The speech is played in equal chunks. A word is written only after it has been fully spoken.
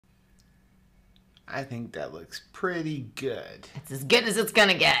I think that looks pretty good. It's as good as it's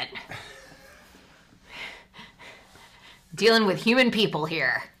gonna get. Dealing with human people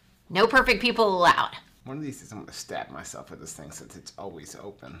here. No perfect people allowed. One of these days I'm going to stab myself with this thing since it's always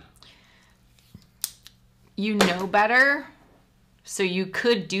open. You know better, so you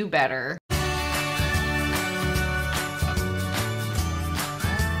could do better.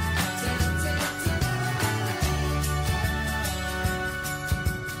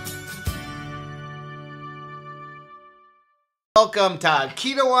 Welcome to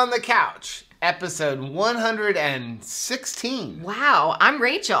Keto on the Couch, episode 116. Wow, I'm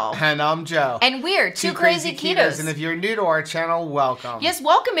Rachel. And I'm Joe. And we're Two Crazy Ketos. And if you're new to our channel, welcome. Yes,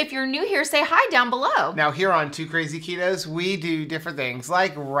 welcome. If you're new here, say hi down below. Now here on Two Crazy Ketos, we do different things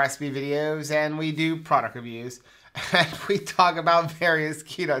like recipe videos and we do product reviews. And we talk about various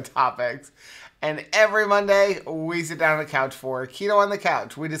keto topics. And every Monday, we sit down on the couch for Keto on the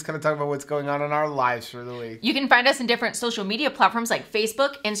Couch. We just kind of talk about what's going on in our lives for the week. You can find us in different social media platforms like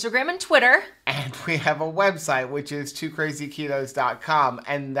Facebook, Instagram, and Twitter. And we have a website, which is twocrazyketos.com,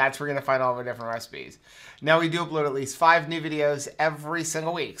 and that's where you're going to find all of our different recipes. Now, we do upload at least 5 new videos every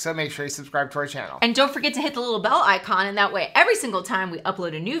single week, so make sure you subscribe to our channel. And don't forget to hit the little bell icon, and that way, every single time we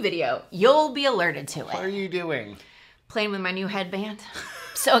upload a new video, you'll be alerted to it. What are you doing? Playing with my new headband.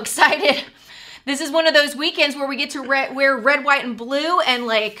 So excited. This is one of those weekends where we get to wear red, white, and blue and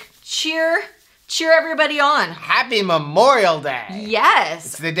like cheer everybody on. Happy Memorial Day. Yes.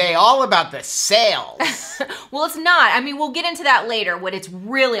 It's the day all about the sales. Well, it's not. I mean, we'll get into that later, what it's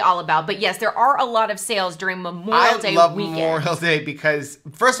really all about. But yes, there are a lot of sales during Memorial Day weekend. I love Memorial Day because,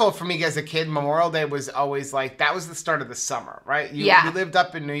 first of all, for me as a kid, Memorial Day was always like, that was the start of the summer, right? Yeah. We lived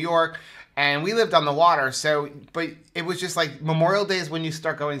up in New York. And we lived on the water, but it was just like Memorial Day is when you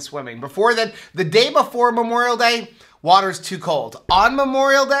start going swimming. Before then, the day before Memorial Day, water's too cold. On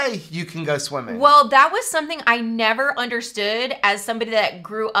Memorial Day, you can go swimming. Well, that was something I never understood as somebody that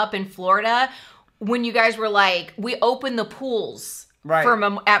grew up in Florida. When you guys were like, we open the pools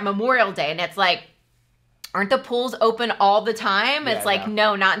at Memorial Day, and it's like, aren't the pools open all the time? Yeah, it's like,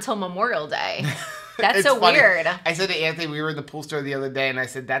 no, not until Memorial Day. That's so funny. Weird. I said to Anthony, we were in the pool store the other day, and I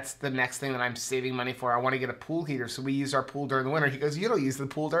said, that's the next thing that I'm saving money for. I want to get a pool heater, so we use our pool during the winter. He goes, you don't use the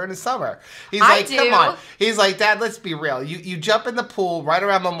pool during the summer. He's like, come on. He's like, Dad, let's be real. You jump in the pool right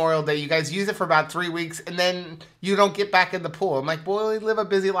around Memorial Day. You guys use it for about 3 weeks, and then you don't get back in the pool. I'm like, well, we live a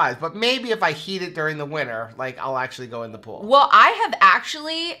busy life. But maybe if I heat it during the winter, like, I'll actually go in the pool. Well, I have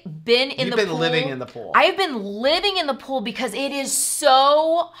actually been in the pool. You've been living in the pool. I have been living in the pool because it is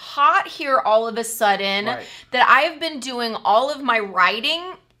so hot here all of a sudden. Right. That I have been doing all of my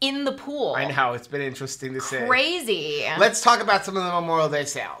writing in the pool. I know, it's been interesting to see. Crazy. Let's talk about some of the Memorial Day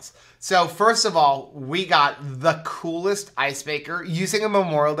sales. So first of all, we got the coolest ice maker using a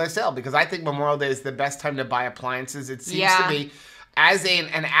Memorial Day sale because I think Memorial Day is the best time to buy appliances. It seems to be. As an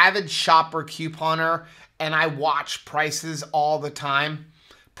avid shopper couponer, and I watch prices all the time,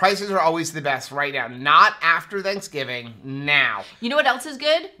 prices are always the best right now. Not after Thanksgiving, now. You know what else is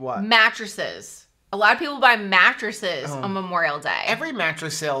good? What? Mattresses. A lot of people buy mattresses on Memorial Day. Every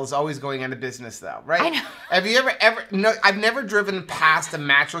mattress sale is always going out of business, though, right? I know. Have you ever? No, I've never driven past a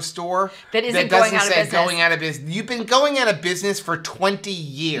mattress store that doesn't going out of business. Going out of business. You've been going out of business for 20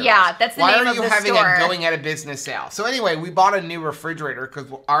 years. Yeah, that's the name of the store. Why are you having a going out of business sale? So anyway, we bought a new refrigerator because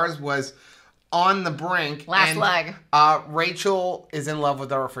ours was on the brink. Last leg. Rachel is in love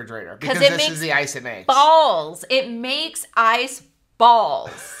with our refrigerator because this is the ice it makes. Balls. It makes ice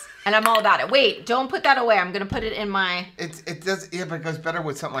balls. And I'm all about it. Wait, don't put that away. I'm going to put it in my... It does, yeah, but it goes better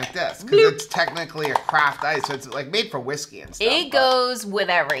with something like this. Because it's technically a craft ice, so it's like made for whiskey and stuff. It goes with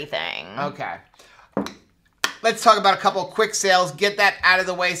everything. Okay. Let's talk about a couple of quick sales. Get that out of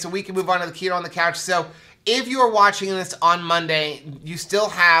the way so we can move on to the Keto on the Couch. So if you are watching this on Monday, you still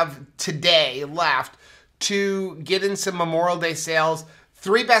have today left to get in some Memorial Day sales.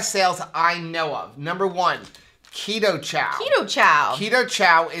 3 best sales I know of. Number 1. Keto Chow. Keto Chow. Keto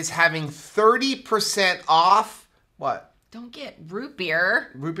Chow is having 30% off. What? Don't get root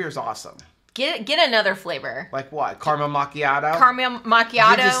beer. Root beer is awesome. Get another flavor. Like what? Caramel macchiato? Caramel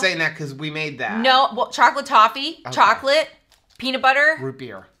macchiato. You're just saying that because we made that. No, well, chocolate toffee, chocolate, peanut butter. Root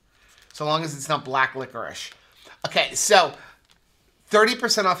beer. So long as it's not black licorice. Okay, so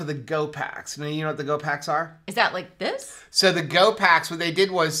 30% off of the Go Packs. Now, you know what the Go Packs are? Is that like this? So the Go Packs, what they did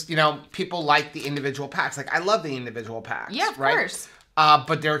was, people like the individual packs. Like, I love the individual packs. Yeah, of course.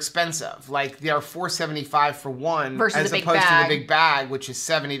 But they're expensive. Like, they are $4.75 for one. Versus as opposed to the big bag, which is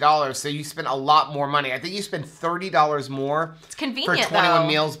 $70. So you spend a lot more money. I think you spend $30 more. It's convenient, for 21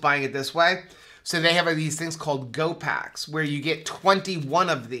 meals buying it this way. So they have these things called Go Packs where you get 21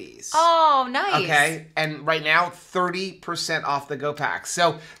 of these. Oh, nice. Okay. And right now, 30% off the Go Packs.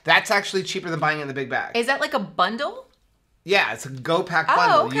 So that's actually cheaper than buying in the big bag. Is that like a bundle? Yeah, it's a Go Pack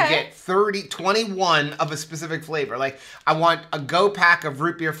bundle. Okay. You get 21 of a specific flavor. Like, I want a Go Pack of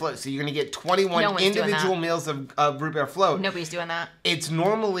root beer float. So you're going to get 21 individual meals of root beer float. Nobody's doing that. It's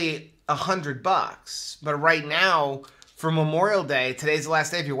normally $100, but right now, for Memorial Day, today's the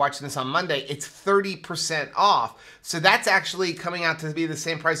last day. If you're watching this on Monday, it's 30% off. So that's actually coming out to be the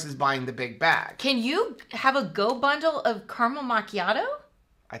same price as buying the big bag. Can you have a Go bundle of caramel macchiato?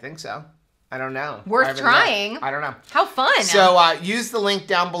 I think so. I don't know. Worth trying. I don't know. How fun. So use the link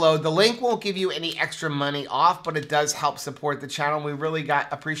down below. The link won't give you any extra money off, but it does help support the channel. We really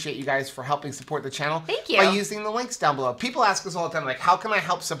appreciate you guys for helping support the channel. Thank you. By using the links down below. People ask us all the time, like, how can I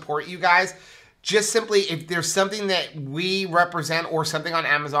help support you guys? Just simply, if there's something that we represent or something on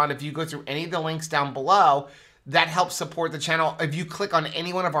Amazon, if you go through any of the links down below, that helps support the channel. If you click on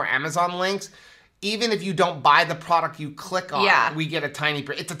any one of our Amazon links, even if you don't buy the product you click on, we get it's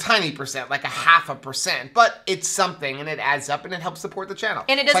a tiny percent, like a 0.5%, but it's something and it adds up and it helps support the channel.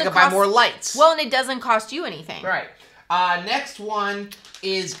 And it doesn't cost, buy more lights. Well, and it doesn't cost you anything. Right. Next one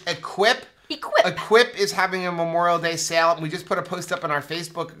is Equip. Equip is having a Memorial Day sale. We just put a post up in our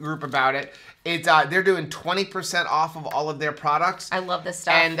Facebook group about it. They're doing 20% off of all of their products. I love this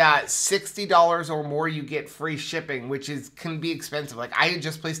stuff. And $60 or more, you get free shipping, which can be expensive. Like, I had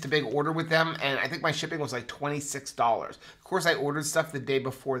just placed a big order with them, and I think my shipping was like $26. Of course, I ordered stuff the day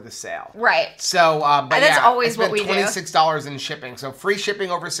before the sale. Right. So, but that's always what we do. $26 in shipping. So free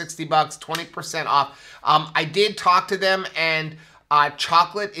shipping over $60, 20% off. I did talk to them, and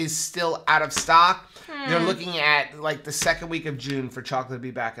chocolate is still out of stock. They're looking at like the second week of June for chocolate to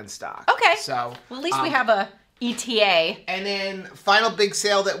be back in stock. Okay. So, well, at least we have a ETA. And then final big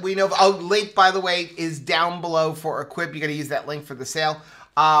sale that we know of. Oh, link, by the way, is down below for Equip. You got to use that link for the sale.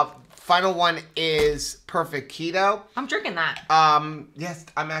 Final one is Perfect Keto. I'm drinking that. Yes,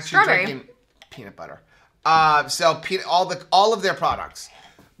 I'm actually drinking peanut butter. So all of their products.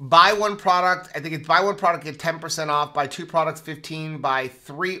 Buy one product. I think it's buy one product, get 10% off. Buy two products, 15. Buy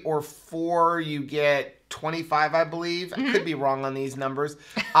 3 or 4, you get 25, I believe. Mm-hmm. I could be wrong on these numbers.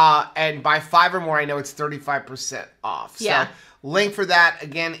 And buy 5 or more, I know it's 35% off. Yeah. So link for that,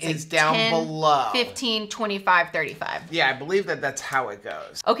 again, is down 10, below. 15, 25, 35. Yeah, I believe that's how it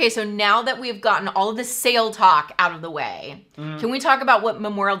goes. Okay, so now that we've gotten all of the sale talk out of the way, can we talk about what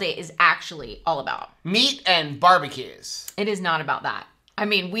Memorial Day is actually all about? Meat and barbecues. It is not about that. I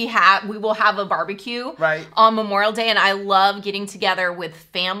mean, we will have a barbecue on Memorial Day, and I love getting together with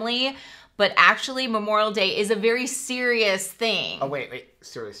family, but actually Memorial Day is a very serious thing. Oh, wait,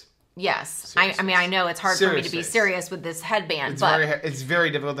 serious. Yes. I mean, I know it's hard for me to be serious with this headband, it's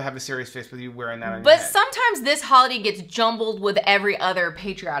very difficult to have a serious face with you wearing that on your But head. Sometimes this holiday gets jumbled with every other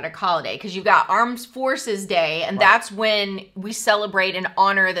patriotic holiday, because you've got Armed Forces Day, and that's when we celebrate and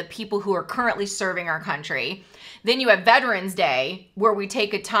honor the people who are currently serving our country. Then you have Veterans Day, where we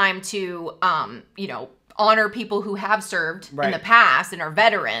take a time to, honor people who have served in the past and are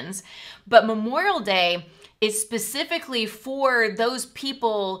veterans. But Memorial Day is specifically for those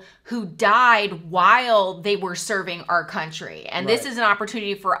people who died while they were serving our country. And this is an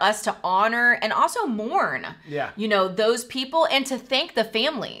opportunity for us to honor and also mourn, those people, and to thank the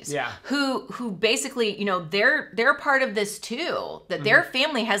families who basically, they're part of this too, that their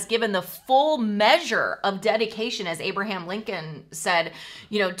family has given the full measure of dedication, as Abraham Lincoln said,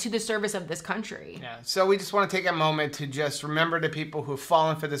 to the service of this country. Yeah. So we just want to take a moment to just remember the people who have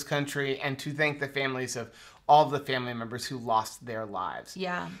fallen for this country and to thank the families of all the family members who lost their lives.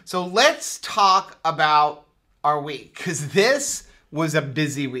 Yeah. So let's talk about our week, because this was a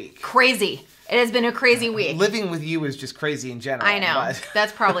busy week. Crazy. It has been a crazy week. Living with you is just crazy in general. I know.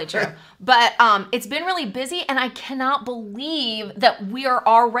 That's probably true. But it's been really busy, and I cannot believe that we are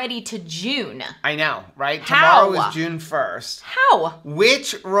already to June. I know, right? How? Tomorrow is June 1st. How?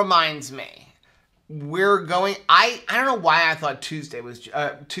 Which reminds me, we're going, I don't know why I thought Tuesday was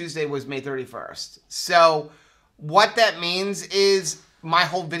May 31st. So what that means is my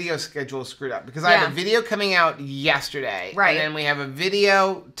whole video schedule is screwed up, because I have a video coming out yesterday. Right. And then we have a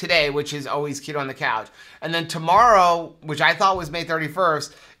video today, which is always Keto on the Couch. And then tomorrow, which I thought was May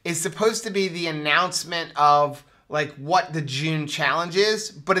 31st, is supposed to be the announcement of like what the June challenge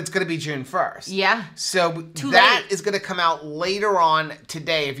is, but it's going to be June 1st. Yeah. So that is going to come out later on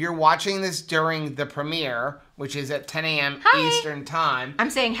today. If you're watching this during the premiere, which is at 10 a.m. Eastern time. I'm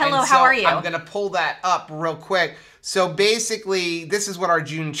saying hello, how are you? I'm going to pull that up real quick. So basically, this is what our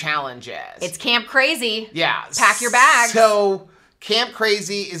June challenge is. It's Camp Crazy. Yeah. Pack your bags. So Camp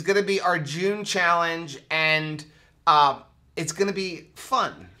Krazy is going to be our June challenge, and it's going to be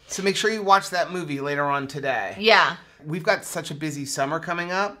fun. So make sure you watch that movie later on today. Yeah. We've got such a busy summer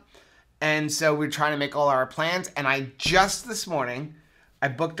coming up, and so we're trying to make all our plans. And I just this morning, I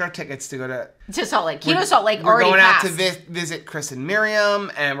booked our tickets to go to Salt Lake. Keto Salt Lake we're already going passed. out to visit Chris and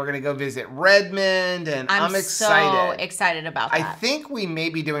Miriam, and we're going to go visit Redmond, and I'm excited. So excited about that. I think we may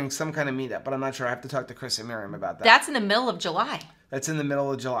be doing some kind of meetup, but I'm not sure. I have to talk to Chris and Miriam about that. That's in the middle of July. That's in the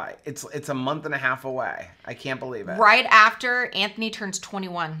middle of July. It's a month and a half away. I can't believe it. Right after Anthony turns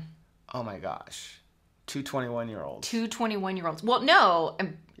 21. Oh my gosh. 2 21-year-olds. 2 21-year-olds. Well, no.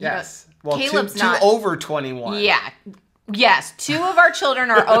 Yes. Well, Caleb's two over 21. Yeah. Yes. 2 of our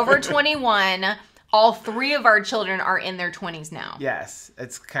children are over 21. All 3 of our children are in their 20s now. Yes.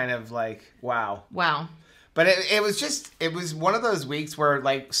 It's kind of like, wow. Wow. But it was one of those weeks where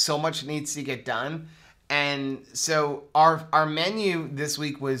like so much needs to get done. And so our menu this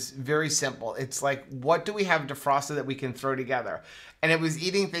week was very simple. It's like, what do we have defrosted that we can throw together? And it was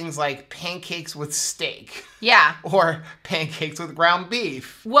eating things like pancakes with steak. Yeah. Or pancakes with ground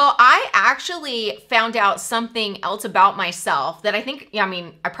beef. Well, I actually found out something else about myself that I think,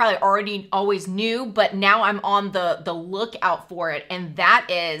 I probably already always knew, but now I'm on the lookout for it. And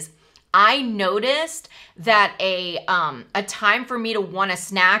that is, I noticed that a time for me to want to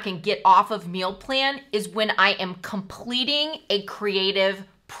snack and get off of meal plan is when I am completing a creative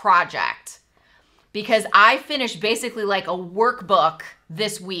project. Because I finished basically like a workbook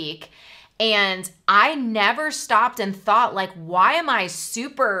this week, and I never stopped and thought, like, why am I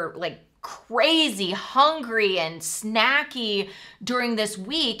super like crazy hungry and snacky during this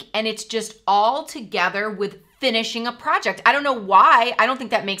week? And it's just all together with finishing a project. I don't know why. I don't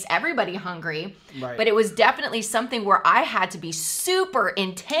think that makes everybody hungry, right. But it was definitely something where I had to be super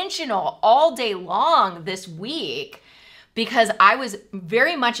intentional all day long this week because I was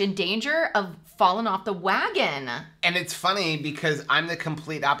very much in danger of falling off the wagon. And it's funny because I'm the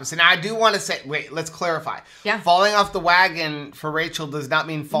complete opposite. Now, I do want to say, wait, let's clarify. Yeah. Falling off the wagon for Rachel does not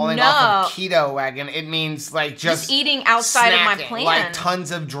mean falling off of keto wagon. It means like just eating outside snacking, of my plan. Like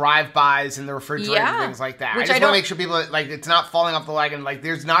tons of drive-bys in the refrigerator and things like that. Which I just want to make sure people, like, it's not falling off the wagon. Like,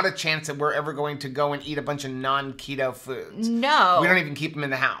 there's not a chance that we're ever going to go and eat a bunch of non-keto foods. No. We don't even keep them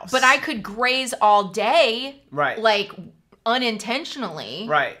in the house. But I could graze all day. Right. Like, unintentionally.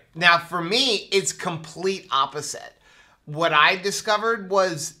 Right. Now, for me, it's complete opposite. What I discovered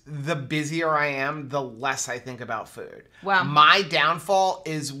was the busier I am, the less I think about food. Wow. My downfall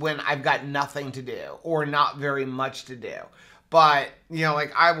is when I've got nothing to do or not very much to do. But,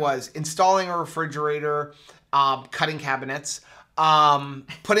 like I was installing a refrigerator, cutting cabinets,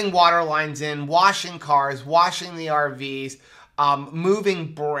 putting water lines in, washing cars, washing the RVs,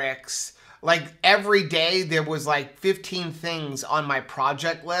 moving bricks. Like every day there was like 15 things on my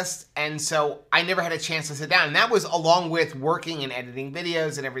project list. And so I never had a chance to sit down. And that was along with working and editing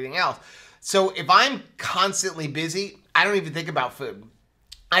videos and everything else. So if I'm constantly busy, I don't even think about food.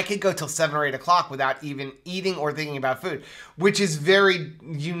 I could go till 7 or 8 o'clock without even eating or thinking about food, which is very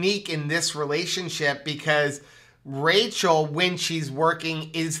unique in this relationship because Rachel, when she's working,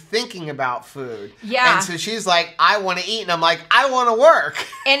 is thinking about food. Yeah. And so she's like, I want to eat. And I'm like, I want to work.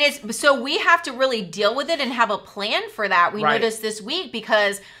 And so we have to really deal with it and have a plan for that. We noticed this week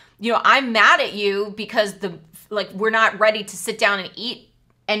because, I'm mad at you because we're not ready to sit down and eat.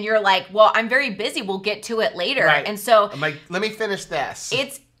 And you're like, well, I'm very busy. We'll get to it later. Right. And so I'm like, let me finish this.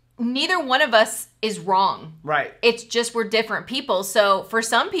 It's neither one of us is wrong. Right. It's just we're different people. So for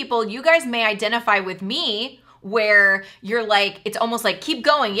some people, you guys may identify with me where you're like, it's almost like, keep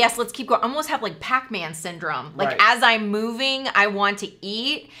going. Yes, let's keep going. I almost have like Pac-Man syndrome. Like as I'm moving, I want to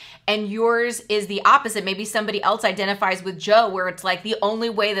eat. And yours is the opposite. Maybe somebody else identifies with Joe where it's like the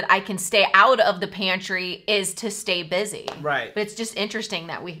only way that I can stay out of the pantry is to stay busy. Right. But it's just interesting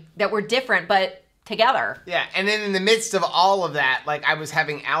that we're different, but together. Yeah. And then in the midst of all of that, like I was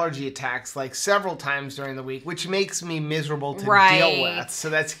having allergy attacks like several times during the week, which makes me miserable to deal with. So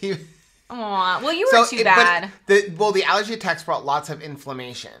that's Aw, well, you were too bad. The allergy attacks brought lots of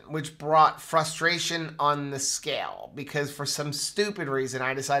inflammation, which brought frustration on the scale because for some stupid reason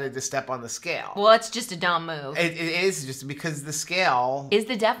I decided to step on the scale. Well, it's just a dumb move. It is just because the scale is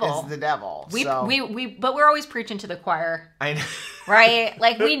the devil. But we're always preaching to the choir. I know. Right?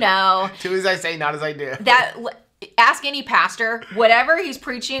 Like we know. Do as I say, not as I do. Ask any pastor, whatever he's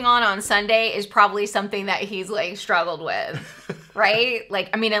preaching on Sunday is probably something that he's like struggled with, right?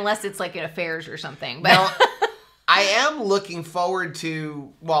 Like, I mean, unless it's like in affairs or something. But now, I am looking forward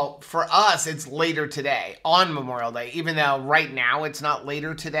to, well, for us, it's later today on Memorial Day, even though right now it's not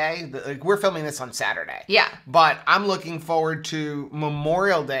later today. Like, we're filming this on Saturday. Yeah. But I'm looking forward to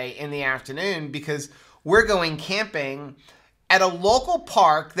Memorial Day in the afternoon because we're going camping at a local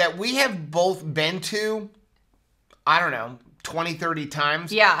park that we have both been to, I don't know, 20, 30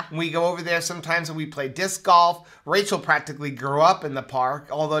 times. Yeah. We go over there sometimes and we play disc golf. Rachel practically grew up in the park,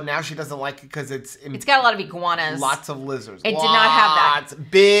 although now she doesn't like it because it's got a lot of iguanas. Lots of lizards. It did not have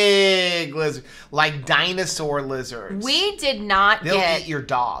that. Big lizards. Like dinosaur lizards. We did not They'll eat your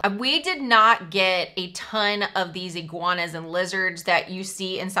dog. We did not get a ton of these iguanas and lizards that you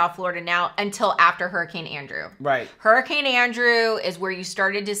see in South Florida now until after Hurricane Andrew. Right. Hurricane Andrew is where you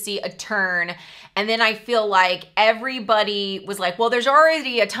started to see a turn. And then I feel like everybody was like, well, there's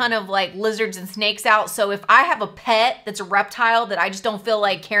already a ton of like lizards and snakes out. So if I have a pet that's a reptile that I just don't feel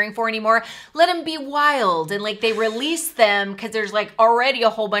like caring for anymore, let them be wild. And like they release them because there's like already a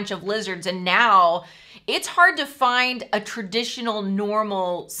whole bunch of lizards. And now it's hard to find a traditional,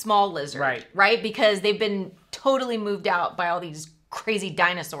 normal, small lizard. Right? Because they've been totally moved out by all these crazy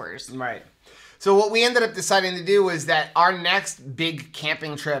dinosaurs. Right. So what we ended up deciding to do was that our next big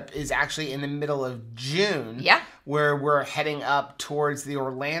camping trip is actually in the middle of June. Yeah. Where we're heading up towards the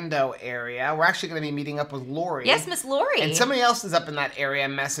Orlando area. We're actually going to be meeting up with Lori. Yes, Miss Lori. And somebody else is up in that area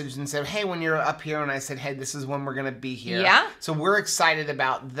messaged and said, hey, when you're up here, and I said, hey, this is when we're going to be here. Yeah. So we're excited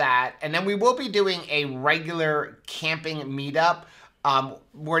about that. And then we will be doing a regular camping meetup.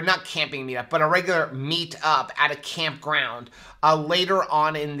 We're not camping meetup, but a regular meet up at a campground later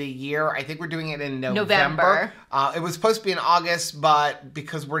on in the year. I think we're doing it in November. It was supposed to be in August, but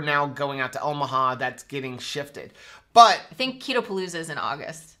because we're now going out to Omaha, that's getting shifted. But I think Keto is in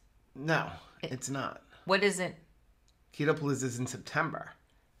August. No, it's not. What is it? Keto is in September.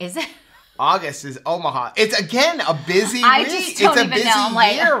 Is it? August is Omaha. It's, again, a busy week. It's a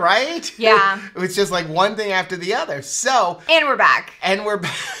busy year, right? Yeah. It's just like one thing after the other. So. And we're back.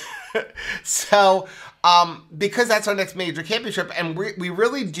 So, because that's our next major camping trip, and we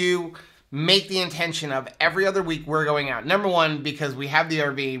really do make the intention of every other week we're going out. Number one, because we have the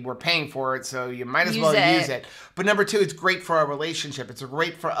RV, we're paying for it, so you might as well use it. But number two, it's great for our relationship. It's a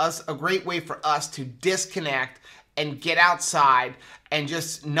great way for us to disconnect and get outside and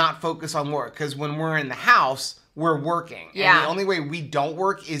just not focus on work. Because when we're in the house, we're working. Yeah. And the only way we don't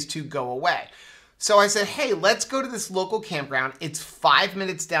work is to go away. So I said, hey, let's go to this local campground. It's 5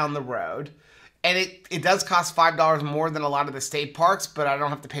 minutes down the road. And it does cost $5 more than a lot of the state parks, but I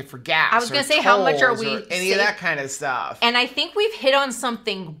don't have to pay for gas. I was going to say, how much are we? Any of that kind of stuff. And I think we've hit on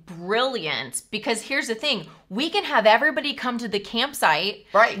something brilliant, because here's the thing. We can have everybody come to the campsite.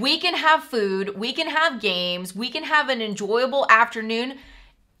 Right. We can have food. We can have games. We can have an enjoyable afternoon.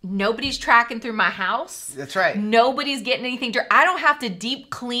 Nobody's tracking through my house. That's right. Nobody's getting anything. I don't have to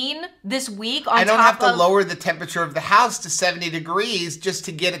deep clean this week I don't have to lower the temperature of the house to 70 degrees just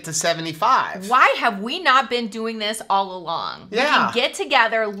to get it to 75. Why have we not been doing this all along? Yeah. We can get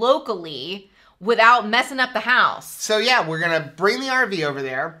together locally without messing up the house. So yeah, we're going to bring the RV over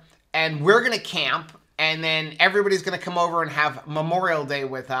there, and we're going to camp, and then everybody's going to come over and have Memorial Day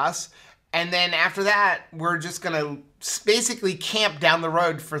with us. And then after that, we're just going to basically camp down the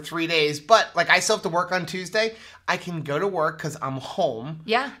road for 3 days. But like, I still have to work on Tuesday. I can go to work because I'm home.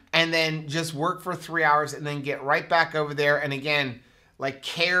 Yeah. And then just work for 3 hours and then get right back over there. And again, like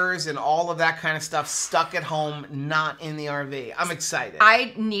cares and all of that kind of stuff stuck at home, not in the RV. I'm excited.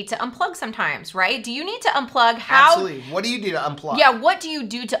 I need to unplug sometimes, right? Do you need to unplug? Absolutely. What do you do to unplug? Yeah, what do you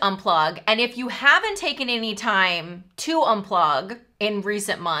do to unplug? And if you haven't taken any time to unplug in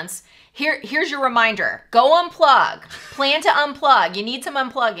recent months, here's your reminder. Go unplug. Plan to unplug. You need some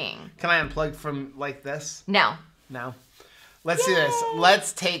unplugging. Can I unplug from like this? No. No. Let's do this.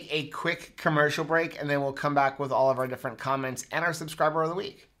 Let's take a quick commercial break, and then we'll come back with all of our different comments and our subscriber of the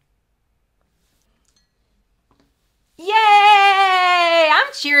week. Yay!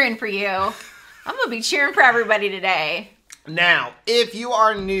 I'm cheering for you. I'm going to be cheering for everybody today. Now, if you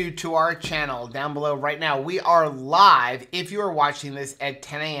are new to our channel, down below right now, we are live, if you are watching this, at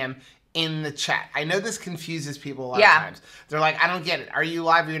 10 a.m. in the chat. I know this confuses people a lot of times. They're like, I don't get it. Are you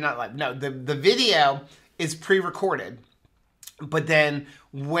live or you're not live? No, the video is pre-recorded. But then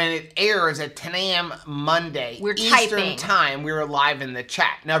when it airs at 10 a.m. Monday, Eastern time, we're live in the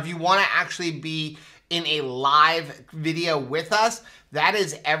chat. Now, if you want to actually be in a live video with us, that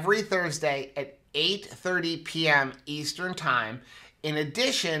is every Thursday at 8:30 p.m. Eastern time. In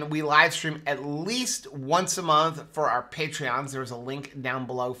addition, we live stream at least once a month for our Patreons. There's a link down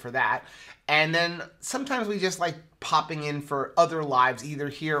below for that. And then sometimes we just like popping in for other lives, either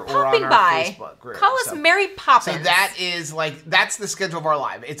here or on our Facebook group. Call us Mary Poppins. So that is like, that's the schedule of our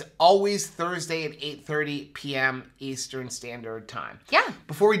live. It's always Thursday at 8:30 p.m. Eastern Standard Time. Yeah.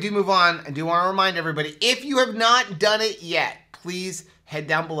 Before we do move on, I do want to remind everybody, if you have not done it yet, please head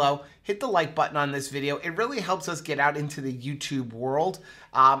down below, hit the like button on this video. It really helps us get out into the YouTube world.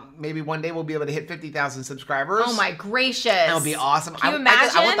 Maybe one day we'll be able to hit 50,000 subscribers. Oh my gracious. That'll be awesome. Can you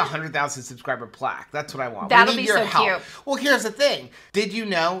imagine? I want the 100,000 subscriber plaque. That's what I want. That'll be so cute. Well, here's the thing. Did you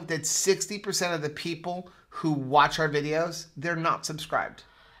know that 60% of the people who watch our videos, they're not subscribed?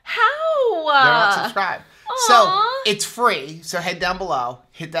 How? They're not subscribed. Aww. So it's free. So head down below,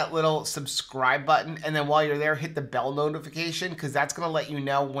 hit that little subscribe button, and then while you're there, hit the bell notification, because that's going to let you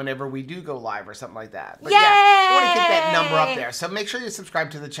know whenever we do go live or something like that. But Yay! yeah, I want to get that number up there. So make sure you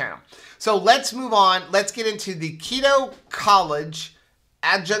subscribe to the channel. So let's move on. Let's get into the Keto College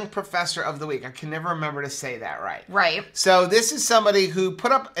Adjunct Professor of the Week. I can never remember to say that right. Right. So this is somebody who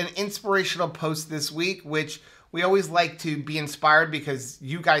put up an inspirational post this week, which we always like to be inspired because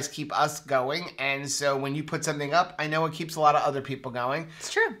you guys keep us going. And so when you put something up, I know it keeps a lot of other people going.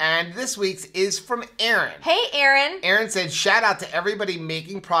 It's true. And this week's is from Aaron. Hey, Aaron. Aaron said, shout out to everybody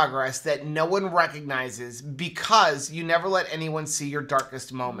making progress that no one recognizes because you never let anyone see your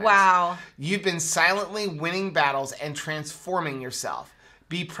darkest moments. Wow. You've been silently winning battles and transforming yourself.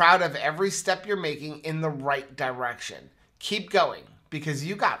 Be proud of every step you're making in the right direction. Keep going, because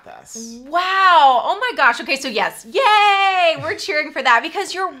you got this. Wow. Oh my gosh. Okay, so yes. Yay! We're cheering for that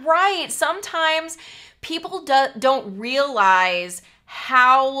because you're right. Sometimes people don't realize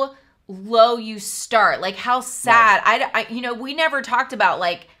how low you start, like how sad. Right. We never talked about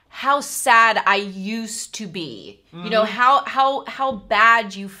like how sad I used to be. Mm-hmm. You know, how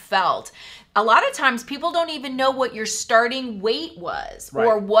bad you felt. A lot of times people don't even know what your starting weight was, right,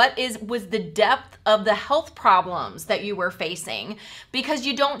 or what was the depth of the health problems that you were facing, because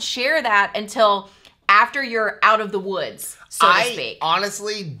you don't share that until after you're out of the woods, so to speak. I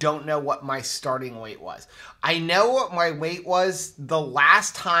honestly don't know what my starting weight was. I know what my weight was the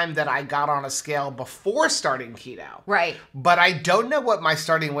last time that I got on a scale before starting keto. Right. But I don't know what my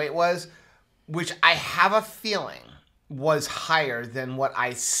starting weight was, which I have a feeling was higher than what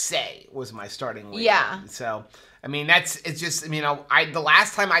I say was my starting weight. Yeah. So, I mean, it's just, the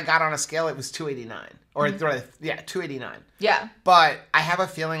last time I got on a scale, it was 289. Or, mm-hmm. 289. Yeah. But I have a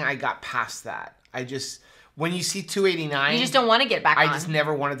feeling I got past that. When you see 289... You just don't want to get back on. I just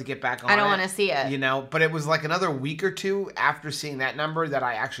never wanted to get back on I don't want to see it. But it was like another week or two after seeing that number that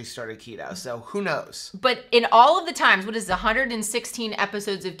I actually started keto. So who knows? But in all of the times, what is 116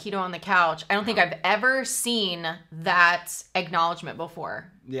 episodes of Keto on the Couch, I don't think I've ever seen that acknowledgement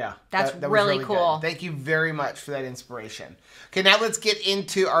before. Yeah. That's that really was cool. Good. Thank you very much for that inspiration. Okay, now let's get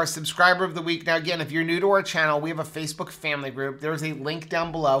into our subscriber of the week. Now, again, if you're new to our channel, we have a Facebook family group. There's a link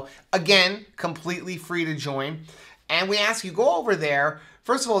down below. Again, completely free to join. And we ask you, go over there.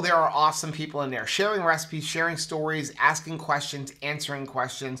 First of all, there are awesome people in there, sharing recipes, sharing stories, asking questions, answering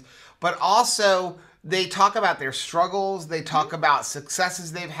questions. But also, they talk about their struggles. They talk about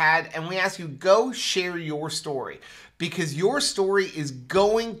successes they've had. And we ask you, go share your story, because your story is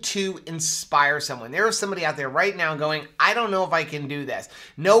going to inspire someone. There is somebody out there right now going, I don't know if I can do this.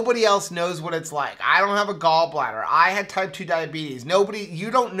 Nobody else knows what it's like. I don't have a gallbladder. I had type 2 diabetes. You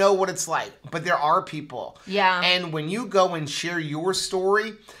don't know what it's like, but there are people. Yeah. And when you go and share your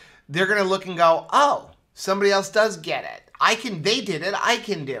story, they're going to look and go, oh, somebody else does get it. They did it, I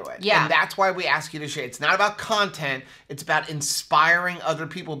can do it. Yeah. And that's why we ask you to share. It's not about content, it's about inspiring other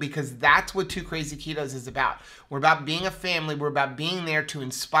people, because that's what Two Crazy Ketos is about. We're about being a family, we're about being there to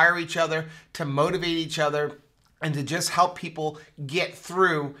inspire each other, to motivate each other, and to just help people get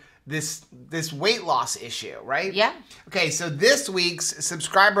through this weight loss issue, right? Yeah. Okay, so this week's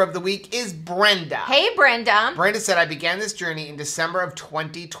subscriber of the week is Brenda. Hey, Brenda. Brenda said, I began this journey in December of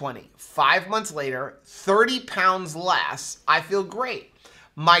 2020. 5 months later, 30 pounds less. I feel great.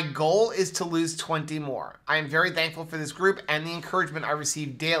 My goal is to lose 20 more. I am very thankful for this group and the encouragement I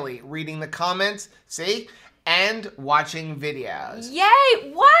receive daily, reading the comments, and watching videos.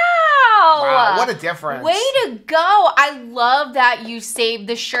 Yay! Wow! Wow, what a difference. Way to go. I love that you saved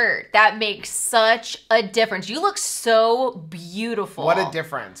the shirt. That makes such a difference. You look so beautiful. What a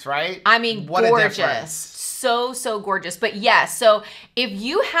difference, right? I mean, what gorgeous. A difference. So gorgeous. But yes, so if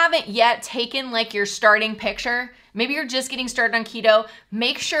you haven't yet taken like your starting picture, maybe you're just getting started on keto,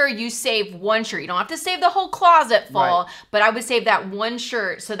 make sure you save one shirt. You don't have to save the whole closet full, but I would save that one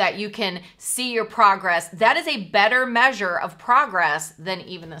shirt so that you can see your progress. That is a better measure of progress than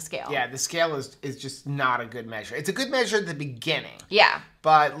even the scale. Yeah, the scale is just not a good measure. It's a good measure at the beginning. Yeah.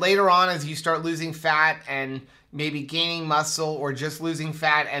 But later on, as you start losing fat and maybe gaining muscle or just losing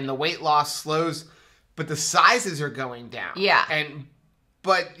fat and the weight loss slows, but the sizes are going down. Yeah.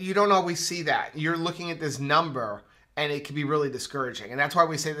 But you don't always see that. You're looking at this number, and it can be really discouraging. And that's why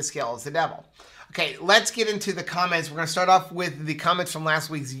we say the scale is the devil. Okay, let's get into the comments. We're going to start off with the comments from last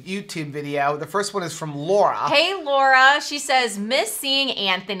week's YouTube video. The first one is from Laura. Hey, Laura. She says, miss seeing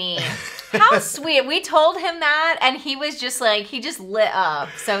Anthony. How sweet. We told him that, and he was just like, he just lit up.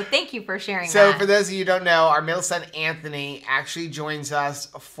 So thank you for sharing that. So for those of you who don't know, our middle son, Anthony, actually joins us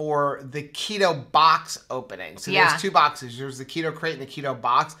for the Keto box opening. So there's two boxes. There's the Keto crate and the Keto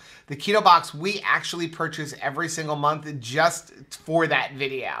box. The Keto box, we actually purchase every single month just for that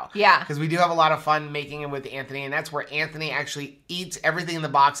video. Yeah. Because we do have a lot of fun making it with Anthony, and that's where Anthony actually eats everything in the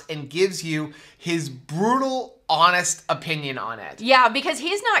box and gives you his brutal, honest opinion on it. Yeah, because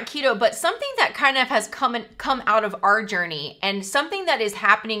he's not keto, but something that kind of has come out of our journey, and something that is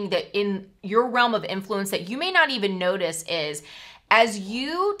happening that in your realm of influence that you may not even notice is, as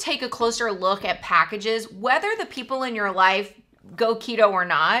you take a closer look at packages, whether the people in your life go keto or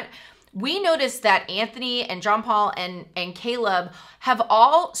not, we noticed that Anthony and John Paul and Caleb have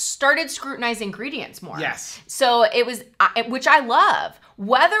all started scrutinizing ingredients more. Yes. So it was, which I love.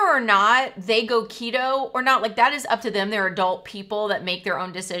 Whether or not they go keto or not, like that is up to them. They're adult people that make their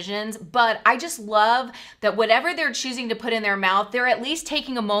own decisions. But I just love that whatever they're choosing to put in their mouth, they're at least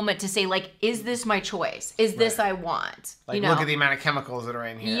taking a moment to say, like, is this my choice? Is this I want? Like, look at the amount of chemicals that are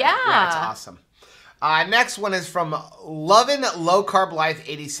in here. Yeah. Yeah, it's awesome. Next one is from Lovin' Low Carb Life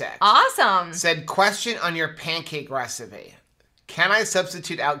 86. Awesome. Said, question on your pancake recipe. Can I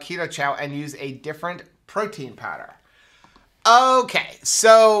substitute out keto chow and use a different protein powder? Okay,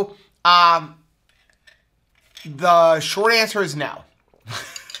 so the short answer is no.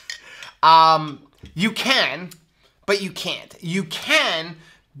 You can, but you can't. You can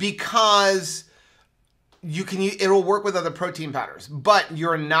because it'll work with other protein powders, but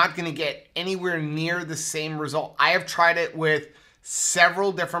you're not going to get anywhere near the same result. I have tried it with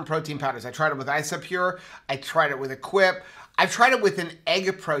several different protein powders. I tried it with Isopure. I tried it with Equip. I've tried it with an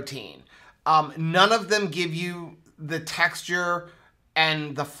egg protein. None of them give you the texture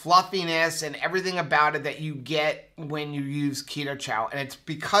and the fluffiness and everything about it that you get when you use keto chow. And it's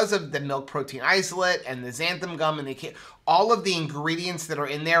because of the milk protein isolate and the xanthan gum and all of the ingredients that are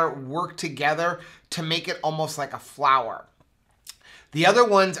in there work together to make it almost like a flour. The other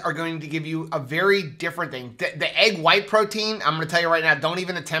ones are going to give you a very different thing. The egg white protein, I'm going to tell you right now, don't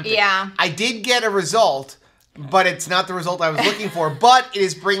even attempt it. Yeah. I did get a result, but it's not the result I was looking for. But it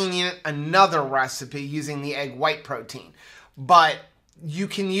is bringing in another recipe using the egg white protein. But you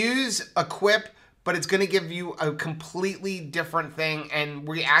can use Equip, but it's going to give you a completely different thing. And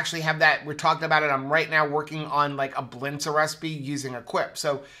we actually have that. We're talking about it. I'm right now working on like a blinza recipe using Equip.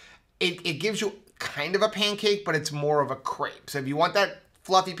 So it gives you kind of a pancake, but it's more of a crepe. So if you want that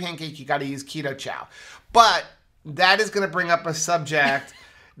fluffy pancake, you got to use keto chow. But that is going to bring up a subject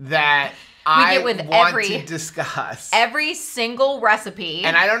that I want to discuss. Every single recipe.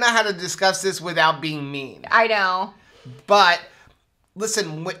 And I don't know how to discuss this without being mean. I know. But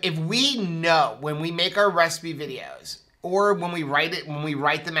listen, if we know when we make our recipe videos or when we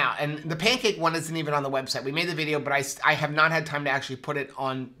write them out, and the pancake one isn't even on the website. We made the video, but I have not had time to actually put it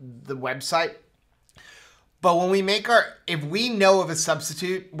on the website. But when we if we know of a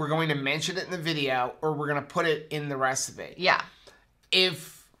substitute, we're going to mention it in the video or we're going to put it in the recipe. Yeah.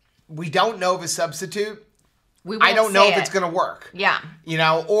 If we don't know of a substitute, I don't know if it's going to work. Yeah. You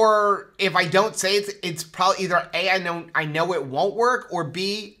know, or if I don't say it's probably either A, I know it won't work, or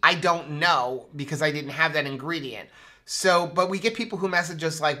B, I don't know because I didn't have that ingredient. So, but we get people who message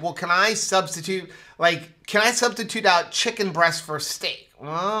us like, well, can I substitute out chicken breast for steak? Well,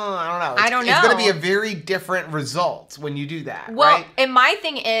 I don't know. I don't know. It's going to be a very different result when you do that, well, right? And my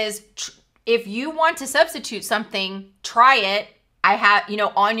thing is, if you want to substitute something, try it. I have,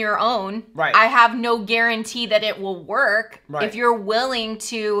 on your own. Right. I have no guarantee that it will work. Right. If you're willing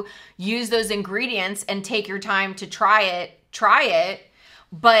to use those ingredients and take your time to try it.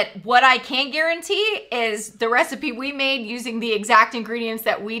 But what I can guarantee is the recipe we made using the exact ingredients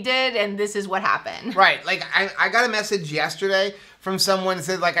that we did, and this is what happened. Right. Like, I got a message yesterday from someone that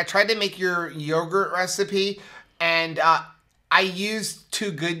said, like, I tried to make your yogurt recipe, and I used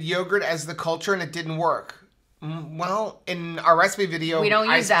Too Good yogurt as the culture, and it didn't work. Well, in our recipe video, we don't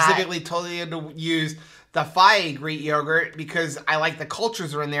use I specifically told you to use the Faye Greek yogurt because I like the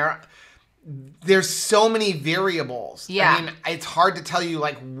cultures are in there. There's so many variables. Yeah. I mean, it's hard to tell you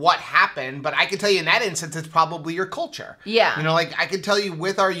like what happened, but I can tell you in that instance, it's probably your culture. Yeah. You know, like I can tell you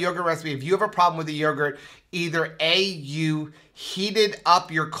with our yogurt recipe, if you have a problem with the yogurt, either A, you heated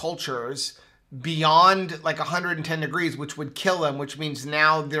up your cultures beyond like 110 degrees, which would kill them, which means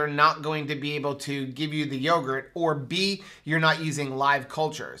now they're not going to be able to give you the yogurt, or B, you're not using live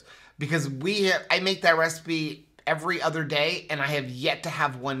cultures. Because I make that recipe every other day, and I have yet to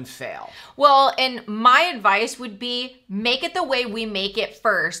have one fail. Well, and my advice would be make it the way we make it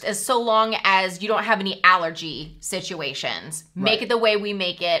first, as so long as you don't have any allergy situations. Make it the way we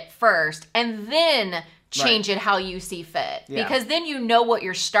make it first, and then change it how you see fit. Yeah. Because then you know what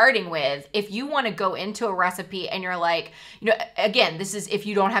you're starting with. If you want to go into a recipe and you're like, you know, again, this is if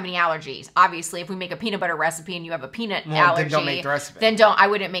you don't have any allergies. Obviously, if we make a peanut butter recipe and you have a peanut allergy, then don't make the recipe. I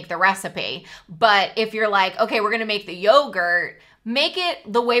wouldn't make the recipe. But if you're like, okay, we're going to make the yogurt, make it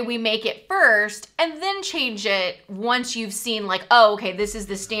the way we make it first, and then change it once you've seen like, oh, okay, this is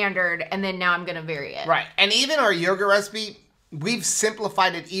the standard, and then now I'm going to vary it. Right. And even our yogurt recipe, we've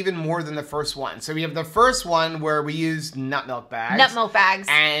simplified it even more than the first one. So we have the first one where we use nut milk bags. Nut milk bags.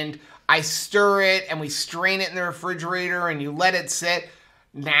 And I stir it and we strain it in the refrigerator and you let it sit.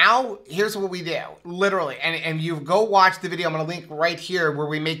 Now, here's what we do. Literally. And you go watch the video. I'm going to link right here where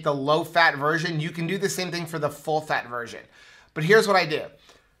we make the low-fat version. You can do the same thing for the full-fat version. But here's what I do.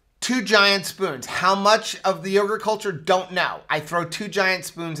 2 giant spoons. How much of the yogurt culture? Don't know. I throw 2 giant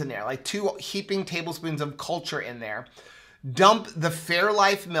spoons in there, like 2 heaping tablespoons of culture in there. Dump the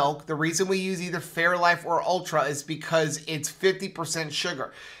Fairlife milk. The reason we use either Fairlife or Ultra is because it's 50%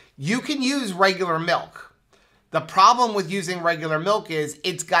 sugar. You can use regular milk. The problem with using regular milk is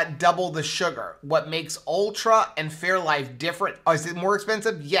it's got double the sugar. What makes Ultra and Fairlife different? Oh, is it more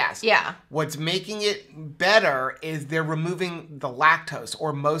expensive? Yes. Yeah. What's making it better is they're removing the lactose,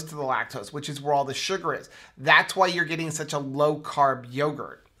 or most of the lactose, which is where all the sugar is. That's why you're getting such a low-carb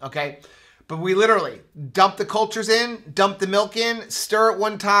yogurt, okay? But we literally dump the cultures in, dump the milk in, stir it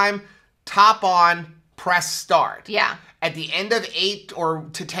one time, top on, press start. Yeah. At the end of 8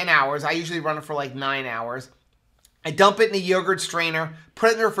 to 10 hours, I usually run it for like 9 hours, I dump it in a yogurt strainer,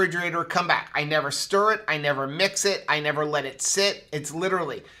 put it in the refrigerator, come back. I never stir it. I never mix it. I never let it sit. It's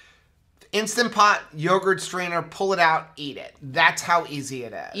literally Instant Pot, yogurt strainer, pull it out, eat it. That's how easy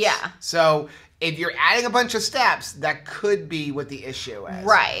it is. Yeah. So if you're adding a bunch of steps, that could be what the issue is.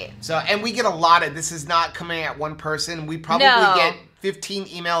 Right. So, and we get a lot of, this is not coming at one person. We probably get 15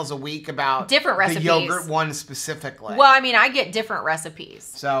 emails a week about different recipes. The yogurt one specifically. Well, I mean, I get different recipes.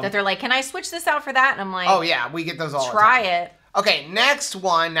 So that they're like, can I switch this out for that? And I'm like, oh yeah, we get those all the time. Try it. Okay, next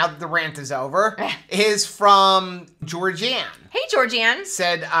one, now that the rant is over, is from Georgianne. Hey, Georgianne.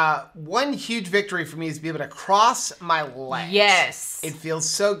 Said, one huge victory for me is to be able to cross my legs. Yes. It feels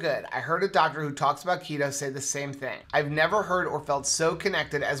so good. I heard a doctor who talks about keto say the same thing. I've never heard or felt so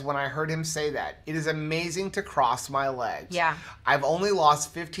connected as when I heard him say that. It is amazing to cross my legs. Yeah. I've only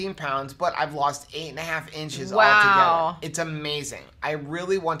lost 15 pounds, but I've lost 8.5 inches altogether. It's amazing. I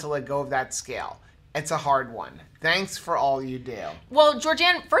really want to let go of that scale. It's a hard one. Thanks for all you do. Well,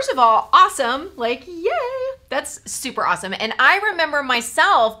 Georgianne, first of all, awesome. Like, yay. That's super awesome. And I remember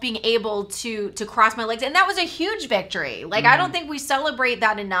myself being able to cross my legs, and that was a huge victory. Like, I don't think we celebrate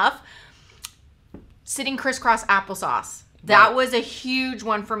that enough. Sitting crisscross applesauce. That was a huge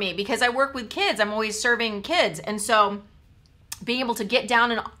one for me because I work with kids. I'm always serving kids. And so being able to get down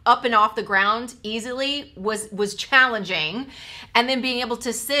and up and off the ground easily was challenging. And then being able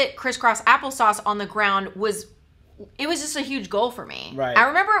to sit crisscross applesauce on the ground was just a huge goal for me. Right. I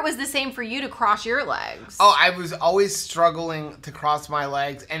remember it was the same for you to cross your legs. Oh, I was always struggling to cross my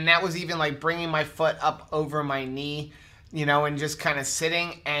legs. And that was even like bringing my foot up over my knee, you know, and just kind of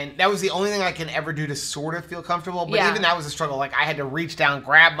sitting. And that was the only thing I can ever do to sort of feel comfortable. But even that was a struggle. Like I had to reach down,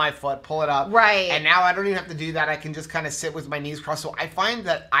 grab my foot, pull it up. Right. And now I don't even have to do that. I can just kind of sit with my knees crossed. So I find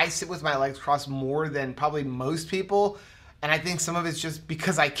that I sit with my legs crossed more than probably most people. And I think some of it's just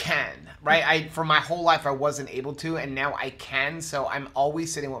because I can, right? For my whole life, I wasn't able to, and now I can. So I'm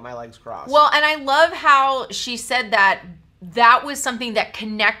always sitting with my legs crossed. Well, and I love how she said that was something that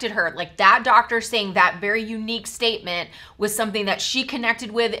connected her. Like that doctor saying that very unique statement was something that she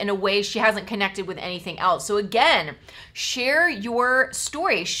connected with in a way she hasn't connected with anything else. So again, share your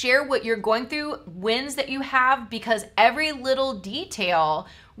story, share what you're going through, wins that you have, because every little detail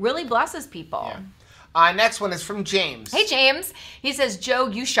really blesses people. Yeah. Next one is from James. Hey, James. He says, Joe,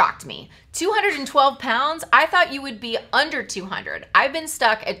 you shocked me. 212 pounds? I thought you would be under 200. I've been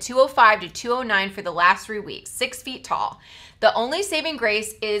stuck at 205 to 209 for the last 3 weeks, 6 feet tall. The only saving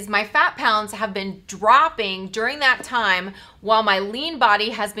grace is my fat pounds have been dropping during that time while my lean body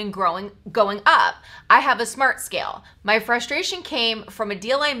has been going up. I have a smart scale. My frustration came from a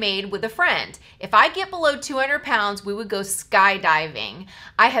deal I made with a friend. If I get below 200 pounds, we would go skydiving.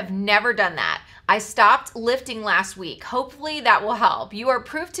 I have never done that. I stopped lifting last week. Hopefully that will help. You are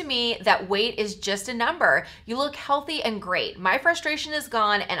proof to me that weight is just a number. You look healthy and great. My frustration is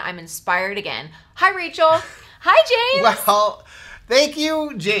gone and I'm inspired again. Hi, Rachel. Hi, James. Well, thank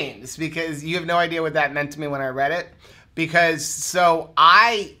you, James, because you have no idea what that meant to me when I read it. Because so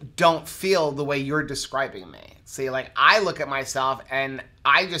I don't feel the way you're describing me. See, like I look at myself and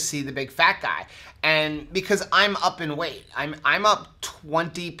I just see the big fat guy. And because I'm up in weight, I'm up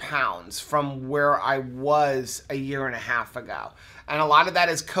 20 pounds from where I was a year and a half ago. And a lot of that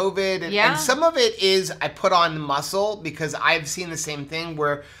is COVID. And some of it is I put on muscle because I've seen the same thing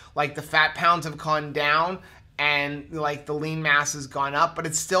where like the fat pounds have gone down and like the lean mass has gone up, but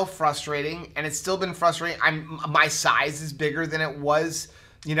it's still frustrating and it's still been frustrating. My size is bigger than it was,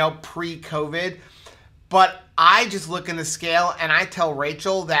 you know, pre-COVID. But I just look in the scale and I tell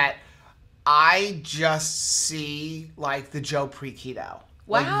Rachel that I just see like the Joe pre-keto.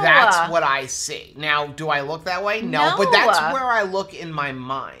 Wow. Like that's what I see. Now, do I look that way? No, but that's where I look in my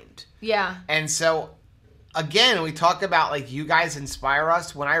mind. Yeah. And so again, we talk about like you guys inspire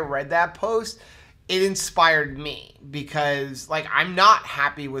us. When I read that post, it inspired me because like I'm not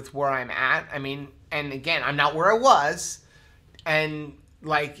happy with where I'm at. I mean, and again, I'm not where I was. And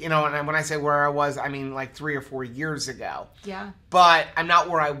like, you know, and when I say where I was, I mean like 3 or 4 years ago. Yeah. But I'm not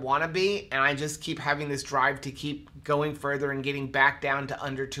where I want to be. And I just keep having this drive to keep going further and getting back down to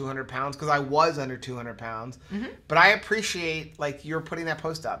under 200 pounds because I was under 200 pounds. Mm-hmm. But I appreciate like you're putting that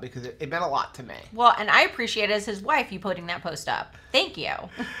post up because it meant a lot to me. Well, and I appreciate as his wife you putting that post up. Thank you.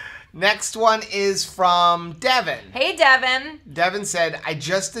 Next one is from Devin. Hey, Devin. Devin said, I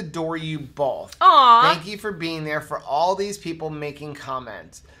just adore you both. Aww. Thank you for being there for all these people making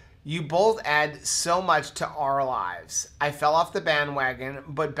comments. You both add so much to our lives. I fell off the bandwagon,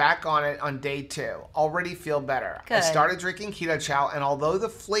 but back on it on day 2. Already feel better. Good. I started drinking Keto Chow, and although the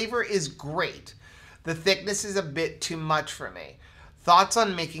flavor is great, the thickness is a bit too much for me. Thoughts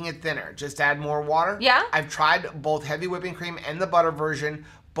on making it thinner? Just add more water? Yeah. I've tried both heavy whipping cream and the butter version,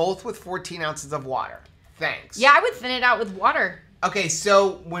 both with 14 ounces of water. Thanks. Yeah, I would thin it out with water. Okay,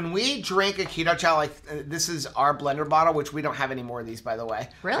 so when we drink a Keto Chow, like this is our blender bottle, which we don't have any more of these, by the way.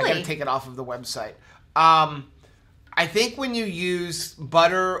 Really? I gotta take it off of the website. I think when you use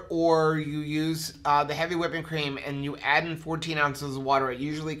butter or you use the heavy whipping cream and you add in 14 ounces of water, it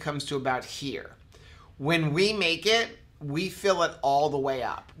usually comes to about here. When we make it, we fill it all the way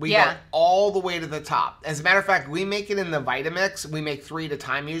up. We go all the way to the top. As a matter of fact, we make it in the Vitamix. We make 3 at a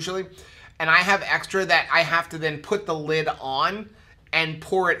time usually. And I have extra that I have to then put the lid on and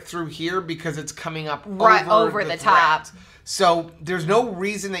pour it through here because it's coming up right over the top. So there's no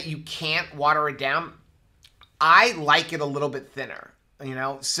reason that you can't water it down. I like it a little bit thinner, you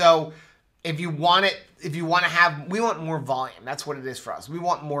know? So if you want it, we want more volume. That's what it is for us. We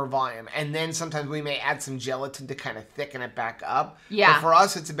want more volume. And then sometimes we may add some gelatin to kind of thicken it back up. Yeah. But for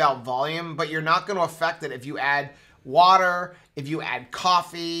us, it's about volume, but you're not going to affect it if you add water, if you add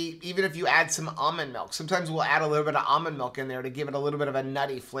coffee, even if you add some almond milk. Sometimes we'll add a little bit of almond milk in there to give it a little bit of a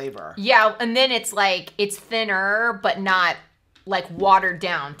nutty flavor. Yeah, and then it's like, it's thinner, but not like watered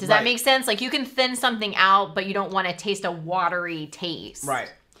down. Does that make sense? Like you can thin something out, but you don't want to taste a watery taste.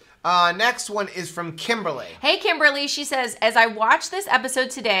 Right. Next one is from Kimberly. Hey, Kimberly. She says, as I watched this episode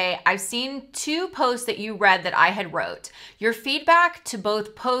today, I've seen 2 posts that you read that I had wrote. Your feedback to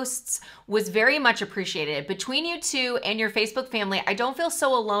both posts was very much appreciated. Between you two and your Facebook family, I don't feel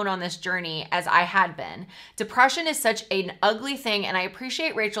so alone on this journey as I had been. Depression is such an ugly thing, and I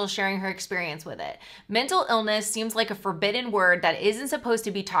appreciate Rachel sharing her experience with it. Mental illness seems like a forbidden word that isn't supposed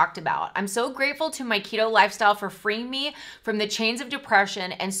to be talked about. I'm so grateful to my keto lifestyle for freeing me from the chains of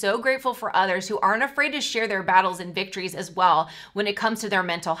depression, and so grateful for others who aren't afraid to share their battles and victories as well when it comes to their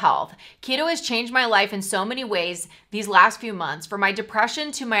mental health. Keto has changed my life in so many ways these last few months, from my depression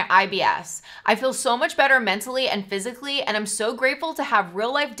to my IBS. I feel so much better mentally and physically, and I'm so grateful to have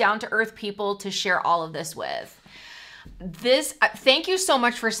real life down-to-earth people to share all of this with. Thank you so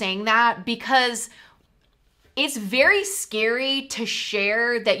much for saying that, because it's very scary to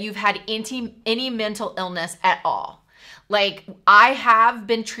share that you've had any mental illness at all. Like, I have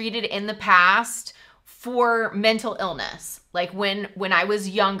been treated in the past for mental illness, like when I was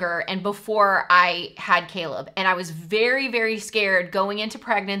younger and before I had Caleb. And I was very, very scared going into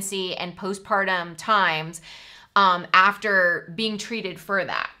pregnancy and postpartum times after being treated for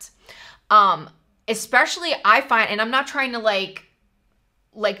that. especially I find, and I'm not trying to like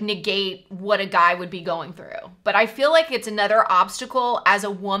negate what a guy would be going through, but I feel like it's another obstacle as a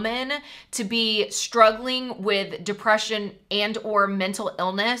woman to be struggling with depression and or mental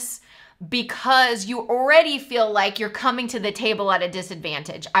illness, because you already feel like you're coming to the table at a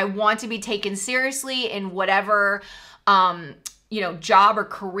disadvantage. I want to be taken seriously in whatever, job or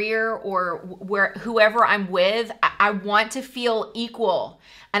career or whoever I'm with. I want to feel equal,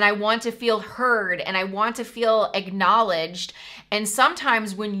 and I want to feel heard, and I want to feel acknowledged. And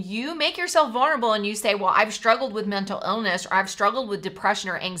sometimes when you make yourself vulnerable and you say, well, I've struggled with mental illness, or I've struggled with depression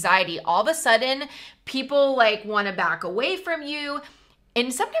or anxiety, all of a sudden people like want to back away from you.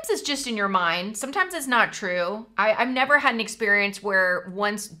 And sometimes it's just in your mind. Sometimes it's not true. I've never had an experience where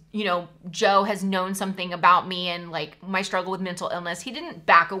once, Joe has known something about me and like my struggle with mental illness, he didn't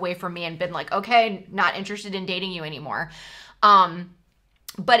back away from me and been like, okay, not interested in dating you anymore.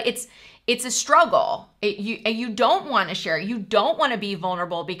 But it's a struggle. You don't want to share. You don't want to be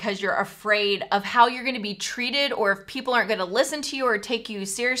vulnerable because you're afraid of how you're going to be treated, or if people aren't going to listen to you or take you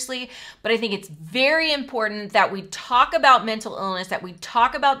seriously. But I think it's very important that we talk about mental illness, that we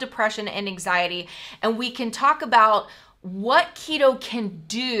talk about depression and anxiety, and we can talk about what keto can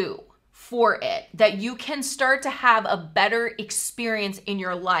do for it, that you can start to have a better experience in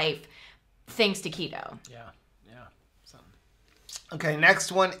your life thanks to keto. Yeah. Okay,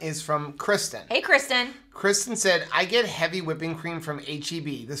 next one is from Kristen. Hey, Kristen. Kristen said, I get heavy whipping cream from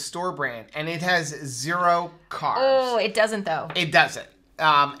H-E-B, the store brand, and it has 0 carbs. Oh, it doesn't though. It doesn't.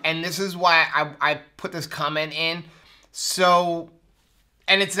 And this is why I put this comment in. So,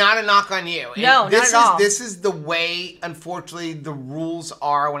 and it's not a knock on you. No, not at all. This is the way, unfortunately, the rules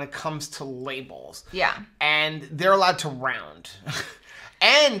are when it comes to labels. Yeah. And they're allowed to round.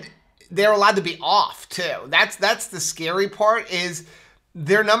 And they're allowed to be off too. That's the scary part, is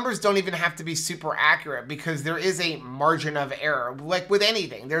their numbers don't even have to be super accurate, because there is a margin of error. Like with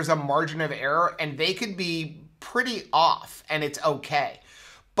anything, there's a margin of error, and they could be pretty off, and it's okay.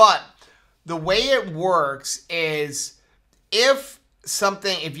 But the way it works is if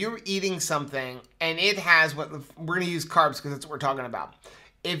you're eating something and it has we're going to use carbs because that's what we're talking about.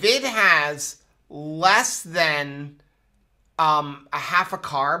 If it has less than a half a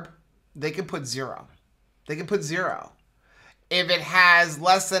carb, they can put 0. They can put 0. If it has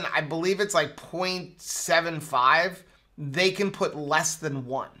less than, I believe it's like 0.75, they can put less than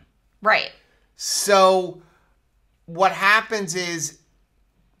 1. Right. So what happens is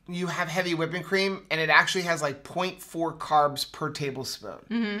you have heavy whipping cream, and it actually has like 0.4 carbs per tablespoon.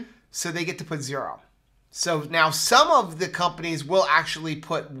 Mm-hmm. So they get to put 0. So now some of the companies will actually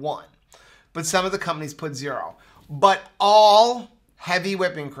put 1, but some of the companies put 0. But all heavy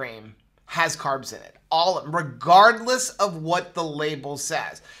whipping cream has carbs in it, all, regardless of what the label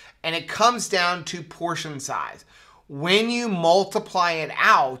says. And it comes down to portion size. When you multiply it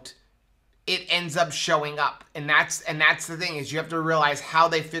out, it ends up showing up. And that's the thing, is you have to realize how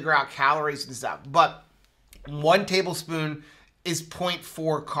they figure out calories and stuff. But 1 tablespoon is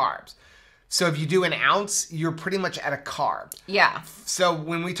 0.4 carbs. So if you do an ounce, you're pretty much at a carb. Yeah. So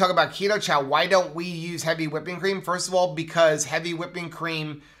when we talk about keto chow, why don't we use heavy whipping cream? First of all, because heavy whipping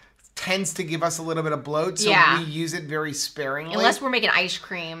cream tends to give us a little bit of bloat, so we use it very sparingly. Unless we're making ice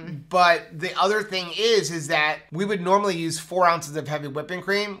cream. But the other thing is that we would normally use 4 ounces of heavy whipping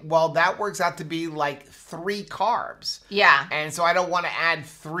cream. Well, that works out to be like 3 carbs. Yeah. And so I don't want to add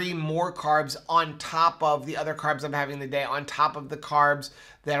 3 more carbs on top of the other carbs I'm having today, on top of the carbs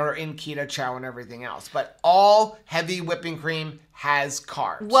that are in keto chow and everything else. But all heavy whipping cream has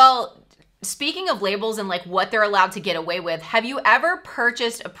carbs. Well, speaking of labels and like what they're allowed to get away with, have you ever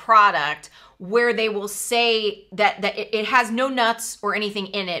purchased a product where they will say that it has no nuts or anything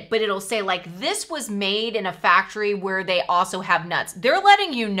in it, but it'll say like, this was made in a factory where they also have nuts? They're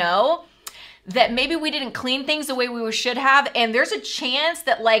letting you know that maybe we didn't clean things the way we should have, and there's a chance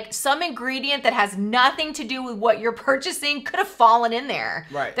that like some ingredient that has nothing to do with what you're purchasing could have fallen in there.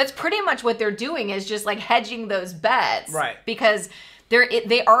 Right. That's pretty much what they're doing, is just like hedging those bets. Right. Because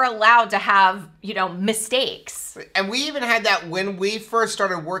they are allowed to have, mistakes. And we even had that when we first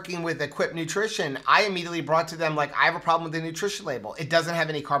started working with Equip Nutrition. I immediately brought to them, like, I have a problem with the nutrition label. It doesn't have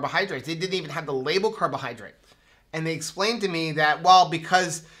any carbohydrates. They didn't even have the label carbohydrate. And they explained to me that, well,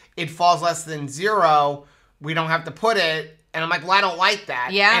 because it falls less than 0, we don't have to put it. And I'm like, well, I don't like that.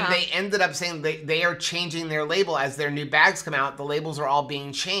 Yeah. And they ended up saying they are changing their label as their new bags come out. The labels are all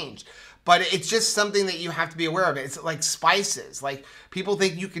being changed. But it's just something that you have to be aware of. It's like spices. Like people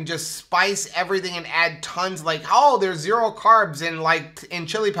think you can just spice everything and add tons. Like, oh, there's 0 carbs in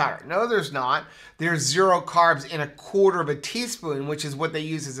chili powder. No, there's not. There's 0 carbs in 1/4 teaspoon, which is what they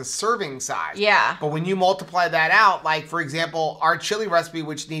use as a serving size. Yeah. But when you multiply that out, like for example, our chili recipe,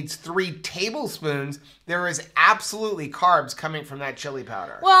 which needs 3 tablespoons, there is absolutely carbs coming from that chili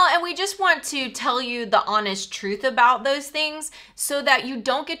powder. Well, and we just want to tell you the honest truth about those things so that you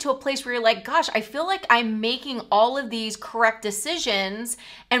don't get to a place where you're like, gosh, I feel like I'm making all of these correct decisions,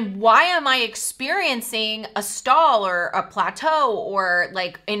 and why am I experiencing a stall or a plateau or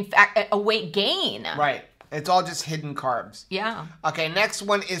like, in fact, a weight gain? Right. It's all just hidden carbs. Yeah. Okay, next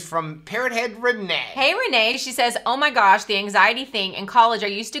one is from Parrothead Renee. Hey, Renee. She says, oh my gosh, the anxiety thing. In college, I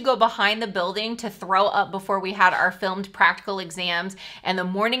used to go behind the building to throw up before we had our filmed practical exams. And the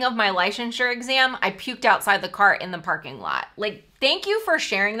morning of my licensure exam, I puked outside the car in the parking lot. Like, thank you for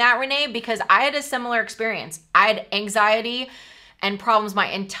sharing that, Renee, because I had a similar experience. I had anxiety and problems my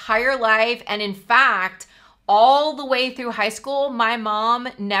entire life. And in fact, all the way through high school, my mom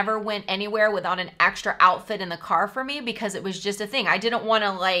never went anywhere without an extra outfit in the car for me because it was just a thing. I didn't want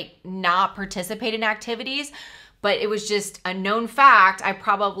to like not participate in activities, but it was just a known fact. I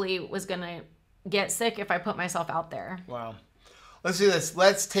probably was going to get sick if I put myself out there. Wow. Let's do this.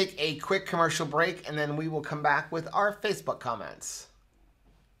 Let's take a quick commercial break and then we will come back with our Facebook comments.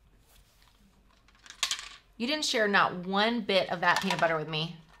 You didn't share not one bit of that peanut butter with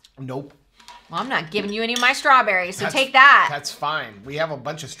me. Nope. Well, I'm not giving you any of my strawberries, so take that. That's fine. We have a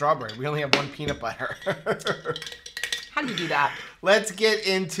bunch of strawberry. We only have 1 peanut butter. How do you do that? Let's get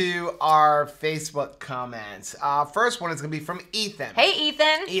into our Facebook comments. First one is going to be from Ethan. Hey,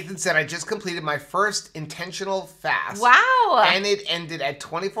 Ethan. Ethan said, I just completed my first intentional fast. Wow. And it ended at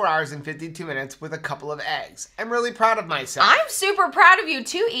 24 hours and 52 minutes with a couple of eggs. I'm really proud of myself. I'm super proud of you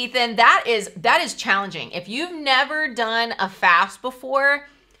too, Ethan. That is challenging. If you've never done a fast before,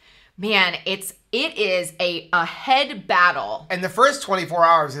 man, it is a head battle. And the first 24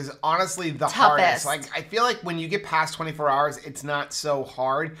 hours is honestly the hardest. Toughest. Like, I feel like when you get past 24 hours, it's not so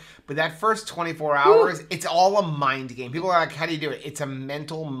hard. But that first 24 hours, it's all a mind game. People are like, how do you do it? It's a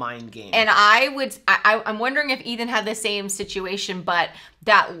mental mind game. And I'm wondering if Ethan had the same situation, but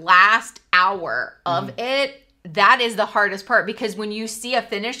that last hour of it, that is the hardest part, because when you see a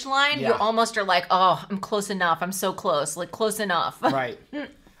finish line, you almost are like, oh, I'm close enough. I'm so close. Like, close enough. Right.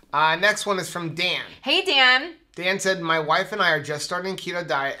 Next one is from Dan. Hey, Dan. Dan said, my wife and I are just starting keto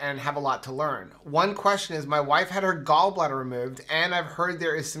diet and have a lot to learn. One question is, my wife had her gallbladder removed, and I've heard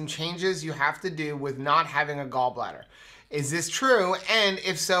there is some changes you have to do with not having a gallbladder. Is this true? And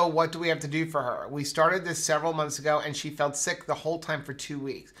if so, what do we have to do for her? We started this several months ago, and she felt sick the whole time for 2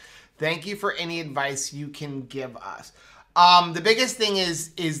 weeks. Thank you for any advice you can give us. The biggest thing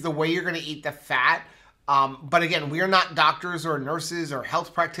is the way you're going to eat the fat. But again, we are not doctors or nurses or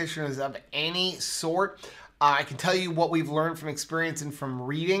health practitioners of any sort. I can tell you what we've learned from experience and from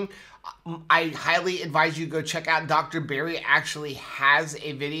reading. I highly advise you go check out Dr. Barry actually has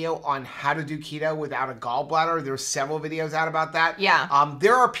a video on how to do keto without a gallbladder. There's several videos out about that. Yeah.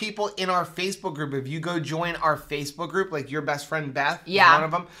 There are people in our Facebook group. If you go join our Facebook group, like your best friend Beth is one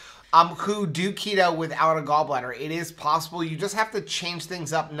of them, who do keto without a gallbladder. It is possible. You just have to change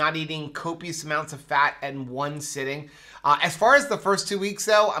things up, not eating copious amounts of fat in one sitting. As far as the first 2 weeks,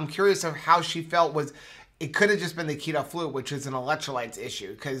 though, I'm curious of how she felt. It could have just been the keto flu, which is an electrolytes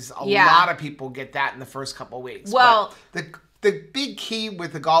issue, because a lot of people get that in the first couple of weeks. Well, but the big key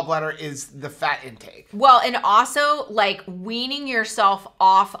with the gallbladder is the fat intake. Well, and also like weaning yourself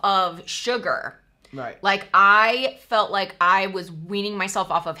off of sugar. Right. Like, I felt like I was weaning myself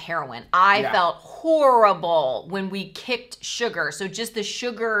off of heroin. I felt horrible when we kicked sugar. So just the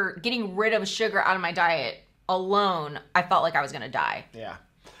sugar, getting rid of sugar out of my diet alone, I felt like I was going to die. Yeah.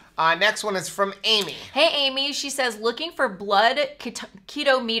 Next one is from Amy. Hey, Amy. She says, looking for blood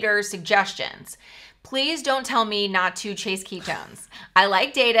keto meter suggestions. Please don't tell me not to chase ketones. I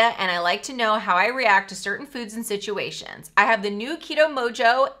like data and I like to know how I react to certain foods and situations. I have the new Keto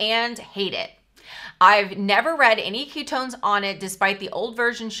Mojo and hate it. I've never read any ketones on it despite the old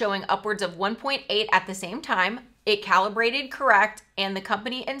version showing upwards of 1.8 at the same time. It calibrated correct, and the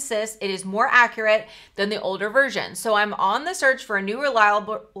company insists it is more accurate than the older version. So I'm on the search for a new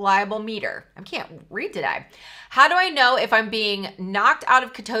reliable meter. I can't read today. How do I know if I'm being knocked out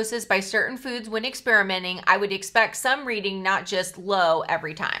of ketosis by certain foods when experimenting? I would expect some reading, not just low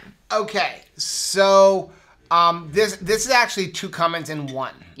every time. Okay, so this is actually 2 comments in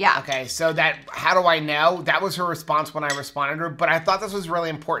one. Yeah. Okay, so how do I know? That was her response when I responded to her, but I thought this was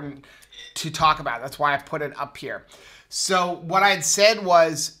really important to talk about. That's why I put it up here. So what I'd said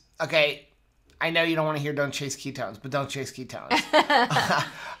was, Okay, I know you don't want to hear don't chase ketones, but don't chase ketones.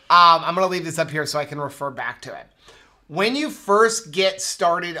 I'm going to leave this up here so I can refer back to it. When you first get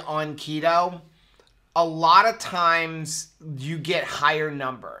started on keto, a lot of times you get higher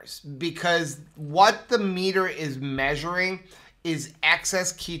numbers because what the meter is measuring is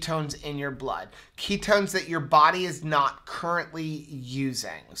excess ketones in your blood. Ketones that your body is not currently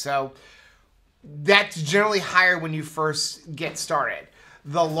using. So that's generally higher when you first get started.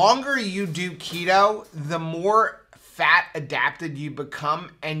 The longer you do keto, the more fat adapted you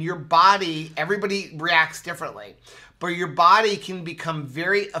become, and your body, everybody reacts differently, but your body can become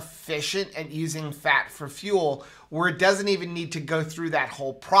very efficient at using fat for fuel where it doesn't even need to go through that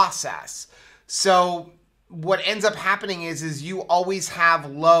whole process. So what ends up happening is you always have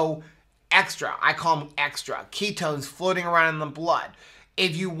low extra, I call them extra, ketones floating around in the blood.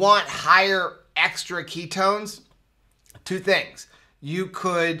 If you want higher extra ketones, two things. You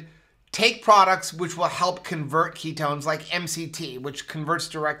could take products which will help convert ketones like MCT, which converts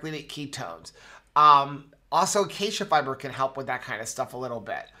directly to ketones. Also, acacia fiber can help with that kind of stuff a little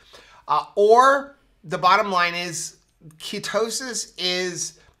bit. Or the bottom line is ketosis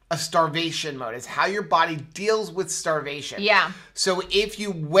is a starvation mode. It's how your body deals with starvation. Yeah. So if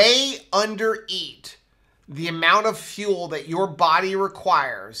you way undereat the amount of fuel that your body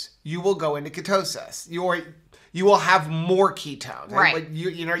requires, you will go into ketosis. You will have more ketones. Right.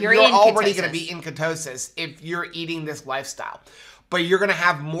 You're already going to be in ketosis if you're eating this lifestyle. But you're going to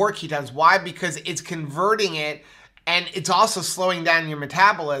have more ketones. Why? Because it's converting it, and it's also slowing down your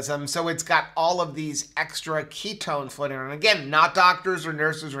metabolism. So it's got all of these extra ketones floating around. Again, not doctors or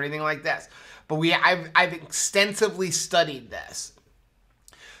nurses or anything like this. But I've extensively studied this.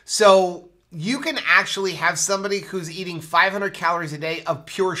 So you can actually have somebody who's eating 500 calories a day of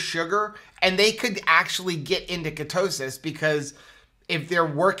pure sugar, and they could actually get into ketosis because if they're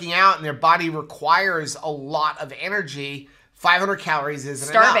working out and their body requires a lot of energy, 500 calories isn't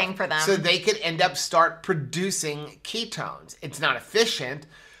starving enough for them. So they could end up start producing ketones. It's not efficient,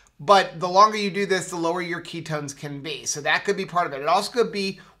 but the longer you do this, the lower your ketones can be. So that could be part of it. It also could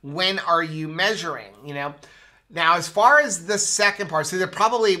be when are you measuring, Now, as far as the second part, so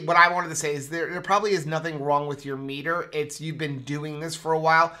what I wanted to say is there probably is nothing wrong with your meter. It's you've been doing this for a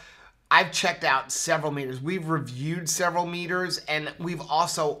while. I've checked out several meters. We've reviewed several meters, and we've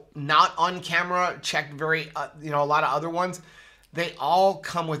also, not on camera, checked a lot of other ones. They all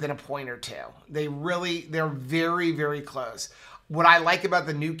come within a point or two. They're very, very close. What I like about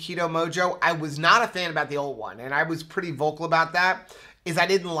the new Keto Mojo, I was not a fan about the old one, and I was pretty vocal about that, is I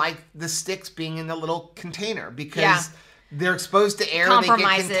didn't like the sticks being in the little container because they're exposed to air, they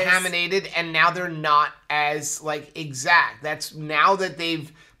get contaminated, and now they're not as exact. That's now that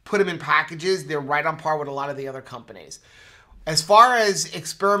they've put them in packages, they're right on par with a lot of the other companies. As far as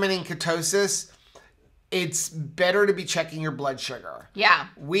experimenting ketosis, it's better to be checking your blood sugar. Yeah.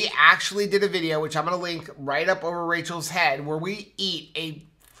 We actually did a video, which I'm going to link right up over Rachel's head, where we eat a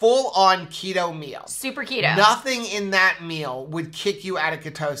full-on keto meal. Super keto. Nothing in that meal would kick you out of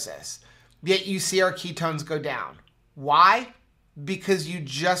ketosis. Yet you see our ketones go down. Why? Because you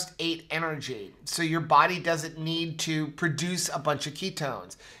just ate energy. So your body doesn't need to produce a bunch of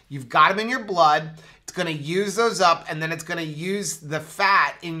ketones. You've got them in your blood. It's going to use those up, and then it's going to use the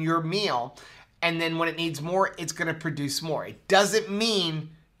fat in your meal. And then when it needs more, it's going to produce more. It doesn't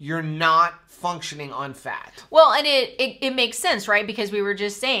mean you're not functioning on fat. Well, and it makes sense, right? Because we were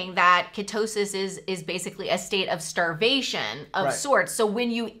just saying that ketosis is basically a state of starvation of sorts. So when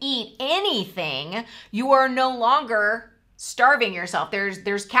you eat anything, you are no longer starving yourself.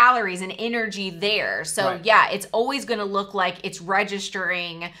 There's calories and energy there. So yeah, it's always going to look like it's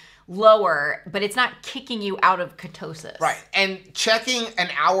registering lower, but it's not kicking you out of ketosis. Right. And checking an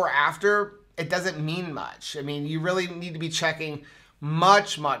hour after, it doesn't mean much. I mean, you really need to be checking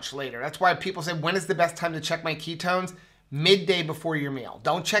much, much later. That's why people say, when is the best time to check my ketones? Midday before your meal.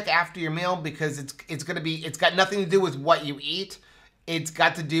 Don't check after your meal because it's got nothing to do with what you eat. It's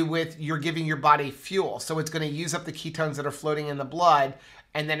got to do with you're giving your body fuel. So it's going to use up the ketones that are floating in the blood,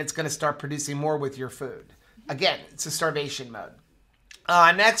 and then it's going to start producing more with your food. Again, it's a starvation mode.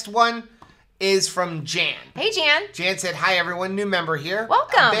 Next one is from Jan. Hey, Jan. Jan said, hi, everyone. New member here.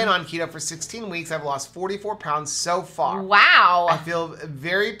 Welcome. I've been on keto for 16 weeks. I've lost 44 pounds so far. Wow. I feel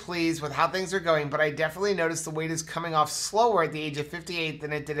very pleased with how things are going, but I definitely noticed the weight is coming off slower at the age of 58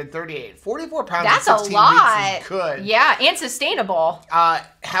 than it did at 38. 44 pounds in 16 weeks is good. Yeah, and sustainable.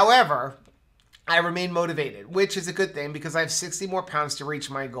 However, I remain motivated, which is a good thing because I have 60 more pounds to reach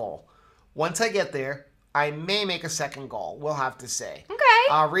my goal. Once I get there, I may make a second goal. We'll have to see.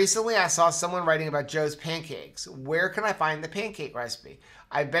 Okay. Recently, I saw someone writing about Joe's pancakes. Where can I find the pancake recipe?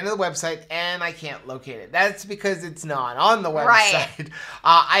 I've been to the website and I can't locate it. That's because it's not on the website. Right.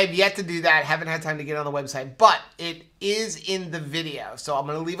 I've yet to do that. Haven't had time to get on the website, but it is in the video. So I'm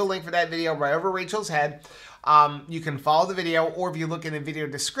going to leave a link for that video right over Rachel's head. You can follow the video, or if you look in the video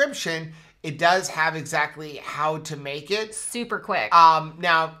description, it does have exactly how to make it. Super quick.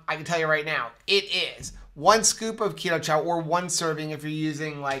 Now, I can tell you right now, it is 1 scoop of keto chow, or 1 serving if you're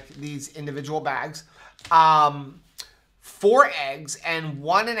using like these individual bags. 4 eggs and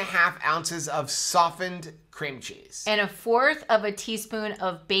 1.5 ounces of softened cream cheese. And 1/4 of a teaspoon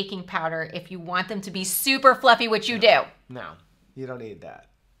of baking powder if you want them to be super fluffy, which you do. No, you don't need that.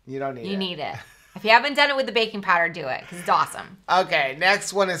 You don't need it. You need it. If you haven't done it with the baking powder, do it, because it's awesome. Okay,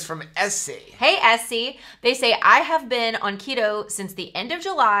 next one is from SC. Hey, SC. They say, I have been on keto since the end of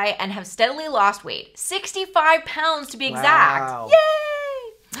July and have steadily lost weight. 65 pounds to be exact. Wow.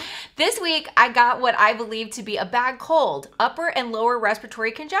 Yay! This week, I got what I believe to be a bad cold, upper and lower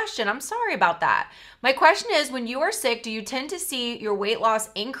respiratory congestion. I'm sorry about that. My question is, when you are sick, do you tend to see your weight loss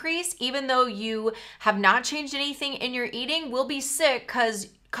increase even though you have not changed anything in your eating? Will be sick cause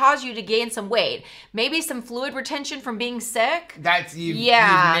you to gain some weight. Maybe some fluid retention from being sick? You've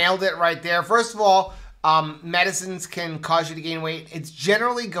nailed it right there. First of all, medicines can cause you to gain weight. It's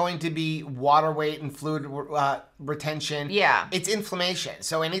generally going to be water weight and fluid retention. Yeah. It's inflammation.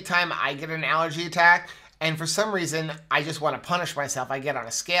 So anytime I get an allergy attack, and for some reason, I just want to punish myself, I get on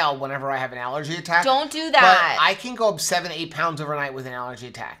a scale whenever I have an allergy attack. Don't do that. But I can go up 7-8 pounds overnight with an allergy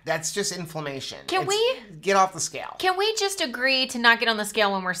attack. That's just inflammation. Can we get off the scale? Can we just agree to not get on the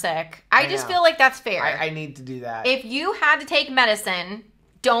scale when we're sick? I just feel like that's fair. I need to do that. If you had to take medicine,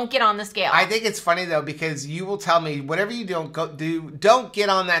 don't get on the scale. I think it's funny though, because you will tell me whatever you don't get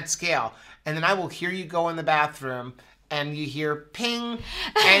on that scale, and then I will hear you go in the bathroom. And you hear ping,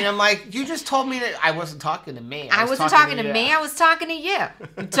 and I'm like, you just told me that I wasn't talking to me. I wasn't talking to me. I was talking to you.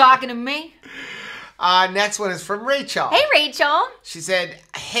 You talking to me? Next one is from Rachel. Hey, Rachel. She said,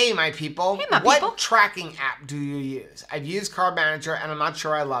 hey, my people. Hey, my what people. What tracking app do you use? I've used Carb Manager, and I'm not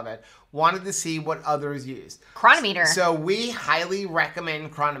sure I love it. Wanted to see what others use. Chronometer. So we highly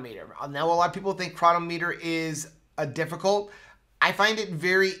recommend Chronometer. Now, a lot of people think Chronometer is difficult. I find it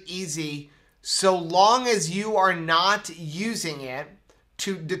very easy, so long as you are not using it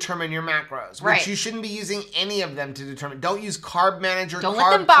to determine your macros. Right. Which you shouldn't be using any of them to determine. Don't use Carb Manager, Don't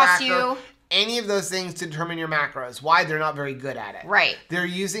Carb let them boss Tracker, you. any of those things to determine your macros. Why? They're not very good at it. Right. They're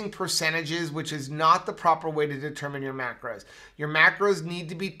using percentages, which is not the proper way to determine your macros. Your macros need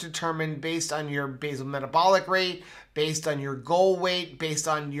to be determined based on your basal metabolic rate, based on your goal weight, based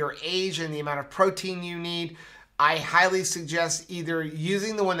on your age and the amount of protein you need. I highly suggest either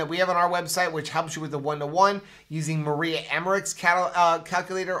using the one that we have on our website, which helps you with the 1-to-1, using Maria Emmerich's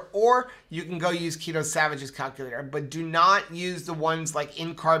calculator, or you can go use Keto Savage's calculator. But do not use the ones like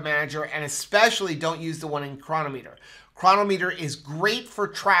in Carb Manager, and especially don't use the one in Chronometer. Chronometer is great for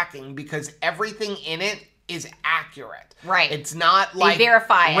tracking because everything in it is accurate. Right. It's not like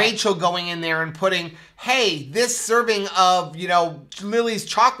verify Rachel going in there and putting, hey, this serving of, Lily's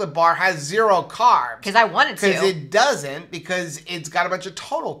chocolate bar has 0 carbs. Because I want it to. Because it doesn't, because it's got a bunch of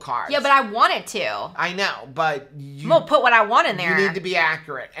total carbs. Yeah, but I want it to. I know, but we'll put what I want in there. You need to be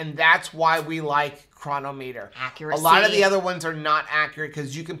accurate, and that's why we like Chronometer. Accuracy. A lot of the other ones are not accurate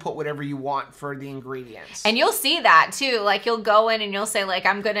because you can put whatever you want for the ingredients. And you'll see that too. Like you'll go in and you'll say like,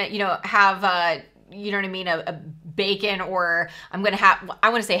 I'm going to, have you know what I mean, a bacon, or I want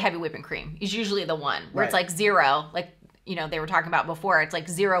to say heavy whipping cream is usually the one where it's like 0, like, they were talking about before. It's like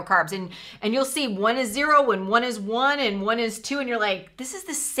 0 carbs. And you'll see one is 0 and one is 1 and one is 2. And you're like, this is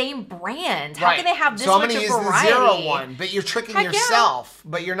the same brand. How can they have this much of variety? So I'm going to use the 0 one, but you're tricking yourself.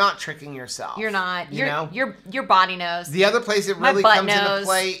 But you're not tricking yourself. You're not. Your body knows. The other place it really comes into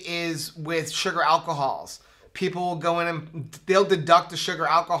play is with sugar alcohols. People will go in and they'll deduct the sugar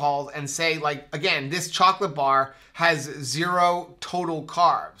alcohol and say, like, again, this chocolate bar has 0 total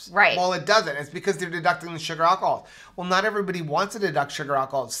carbs. Right. Well, it doesn't. It's because they're deducting the sugar alcohol. Well, not everybody wants to deduct sugar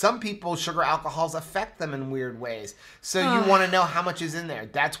alcohol. Some people, sugar alcohols affect them in weird ways. So you want to know how much is in there.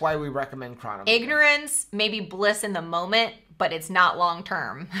 That's why we recommend Chronometer. Ignorance may be bliss in the moment, but it's not long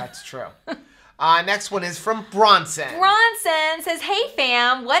term. That's true. Next one is from Bronson. Bronson says, hey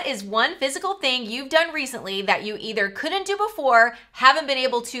fam, what is one physical thing you've done recently that you either couldn't do before, haven't been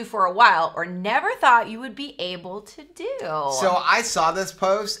able to for a while, or never thought you would be able to do? So I saw this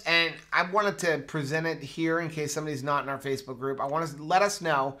post and I wanted to present it here in case somebody's not in our Facebook group. I want to let us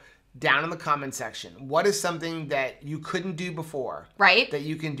know down in the comment section. What is something that you couldn't do before? Right. That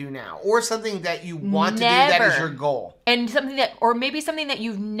you can do now? Or something that you want to do that is your goal. And something that, or maybe something that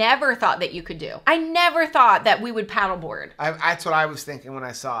you've never thought that you could do. I never thought that we would paddleboard. That's what I was thinking when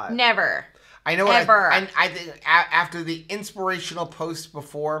I saw it. Never. I know what I think after the inspirational post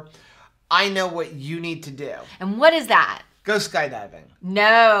before, I know what you need to do. And what is that? Go skydiving.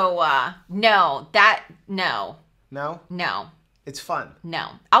 No. No. It's fun. No.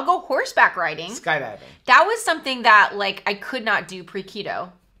 I'll go horseback riding. Skydiving. That was something that like I could not do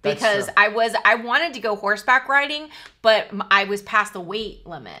pre-keto because I wanted to go horseback riding, but I was past the weight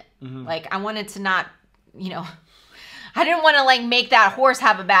limit. Mm-hmm. Like I wanted to not, I didn't want to like make that horse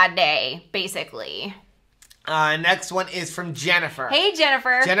have a bad day, basically. Next one is from Jennifer. Hey,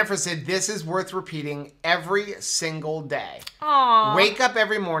 Jennifer. Jennifer said, this is worth repeating every single day. Aww. Wake up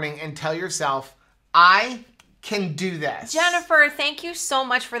every morning and tell yourself, I can do this. Jennifer, thank you so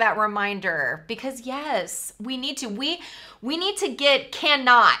much for that reminder. Because yes, we need to. We need to get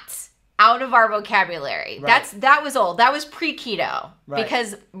cannot out of our vocabulary. Right. That was old. That was pre-keto. Right.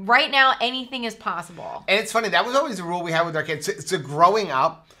 Because right now anything is possible. And it's funny, that was always the rule we had with our kids. So growing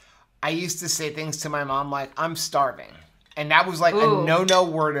up, I used to say things to my mom like, I'm starving. And that was like a no-no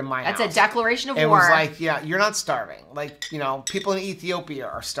word in my house. That's a declaration of war. It was like, yeah, you're not starving. Like, people in Ethiopia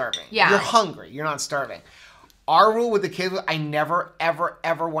are starving. Yeah. You're hungry. You're not starving. Our rule with the kids, I never, ever,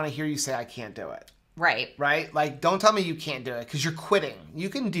 ever want to hear you say I can't do it. Right. Right? Like, don't tell me you can't do it because you're quitting. You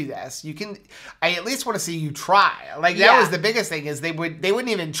can do this. You can. I at least want to see you try. Like, that was the biggest thing is they wouldn't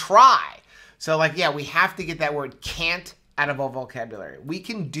even try. So, like, yeah, we have to get that word can't out of our vocabulary. We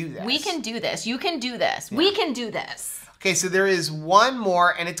can do this. We can do this. You can do this. Yeah. We can do this. Okay, so there is one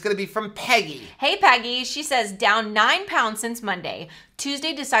more, and it's going to be from Peggy. Hey, Peggy. She says, down 9 pounds since Monday.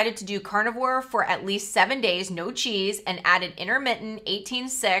 Tuesday decided to do carnivore for at least 7 days, no cheese, and added intermittent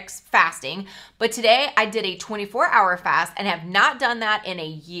 18-6 fasting. But today I did a 24-hour fast and have not done that in a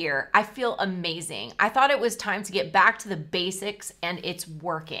year. I feel amazing. I thought it was time to get back to the basics, and it's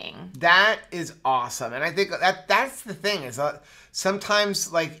working. That is awesome. And I think that's the thing is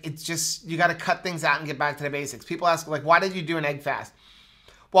sometimes like it's just, you got to cut things out and get back to the basics. People ask like, why did you do an egg fast?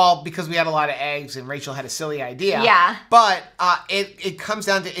 Well, because we had a lot of eggs and Rachel had a silly idea. Yeah. But it comes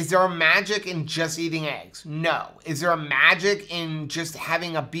down to, is there a magic in just eating eggs? No. Is there a magic in just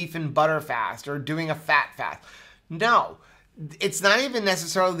having a beef and butter fast or doing a fat fast? No. It's not even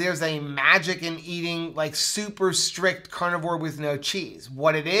necessarily there's a magic in eating like super strict carnivore with no cheese.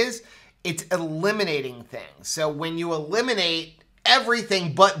 What it is, it's eliminating things. So when you eliminate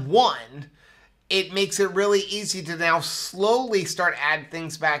everything but one, it makes it really easy to now slowly start adding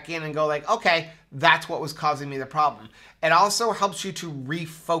things back in and go like, okay, that's what was causing me the problem. It also helps you to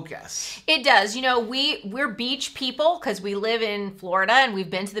refocus. It does. We're beach people because we live in Florida and we've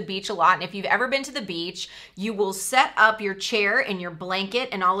been to the beach a lot. And if you've ever been to the beach, you will set up your chair and your blanket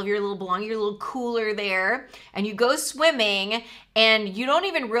and all of your little belongings, your little cooler there, and you go swimming and you don't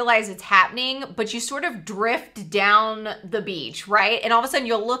even realize it's happening, but you sort of drift down the beach, right? And all of a sudden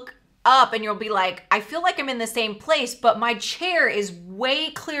you'll look up and you'll be like, I feel like I'm in the same place, but my chair is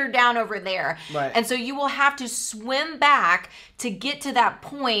way clear down over there. Right. And so you will have to swim back to get to that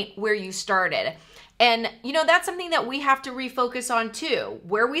point where you started. And, that's something that we have to refocus on too.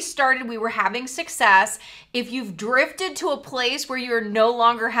 Where we started, we were having success. If you've drifted to a place where you're no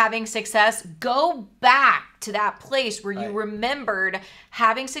longer having success, go back to that place where you remembered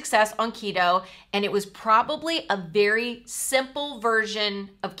having success on keto. And it was probably a very simple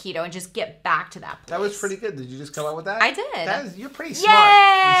version of keto, and just get back to that place. That was pretty good. Did you just come up with that? I did. You're pretty smart.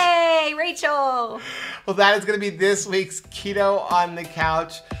 Yay, Rachel. Well, that is going to be this week's Keto on the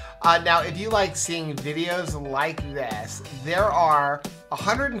Couch. Now, if you like seeing videos like this, there are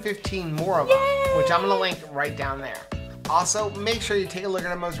 115 more of them, which I'm going to link right down there. Also, make sure you take a look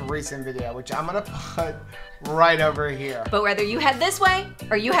at our most recent video, which I'm going to put right over here. But whether you head this way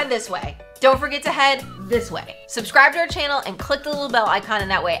or you head this way, don't forget to head this way. Subscribe to our channel and click the little bell icon,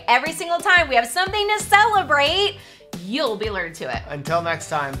 and that way every single time we have something to celebrate, you'll be alerted to it. Until next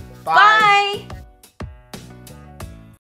time, bye.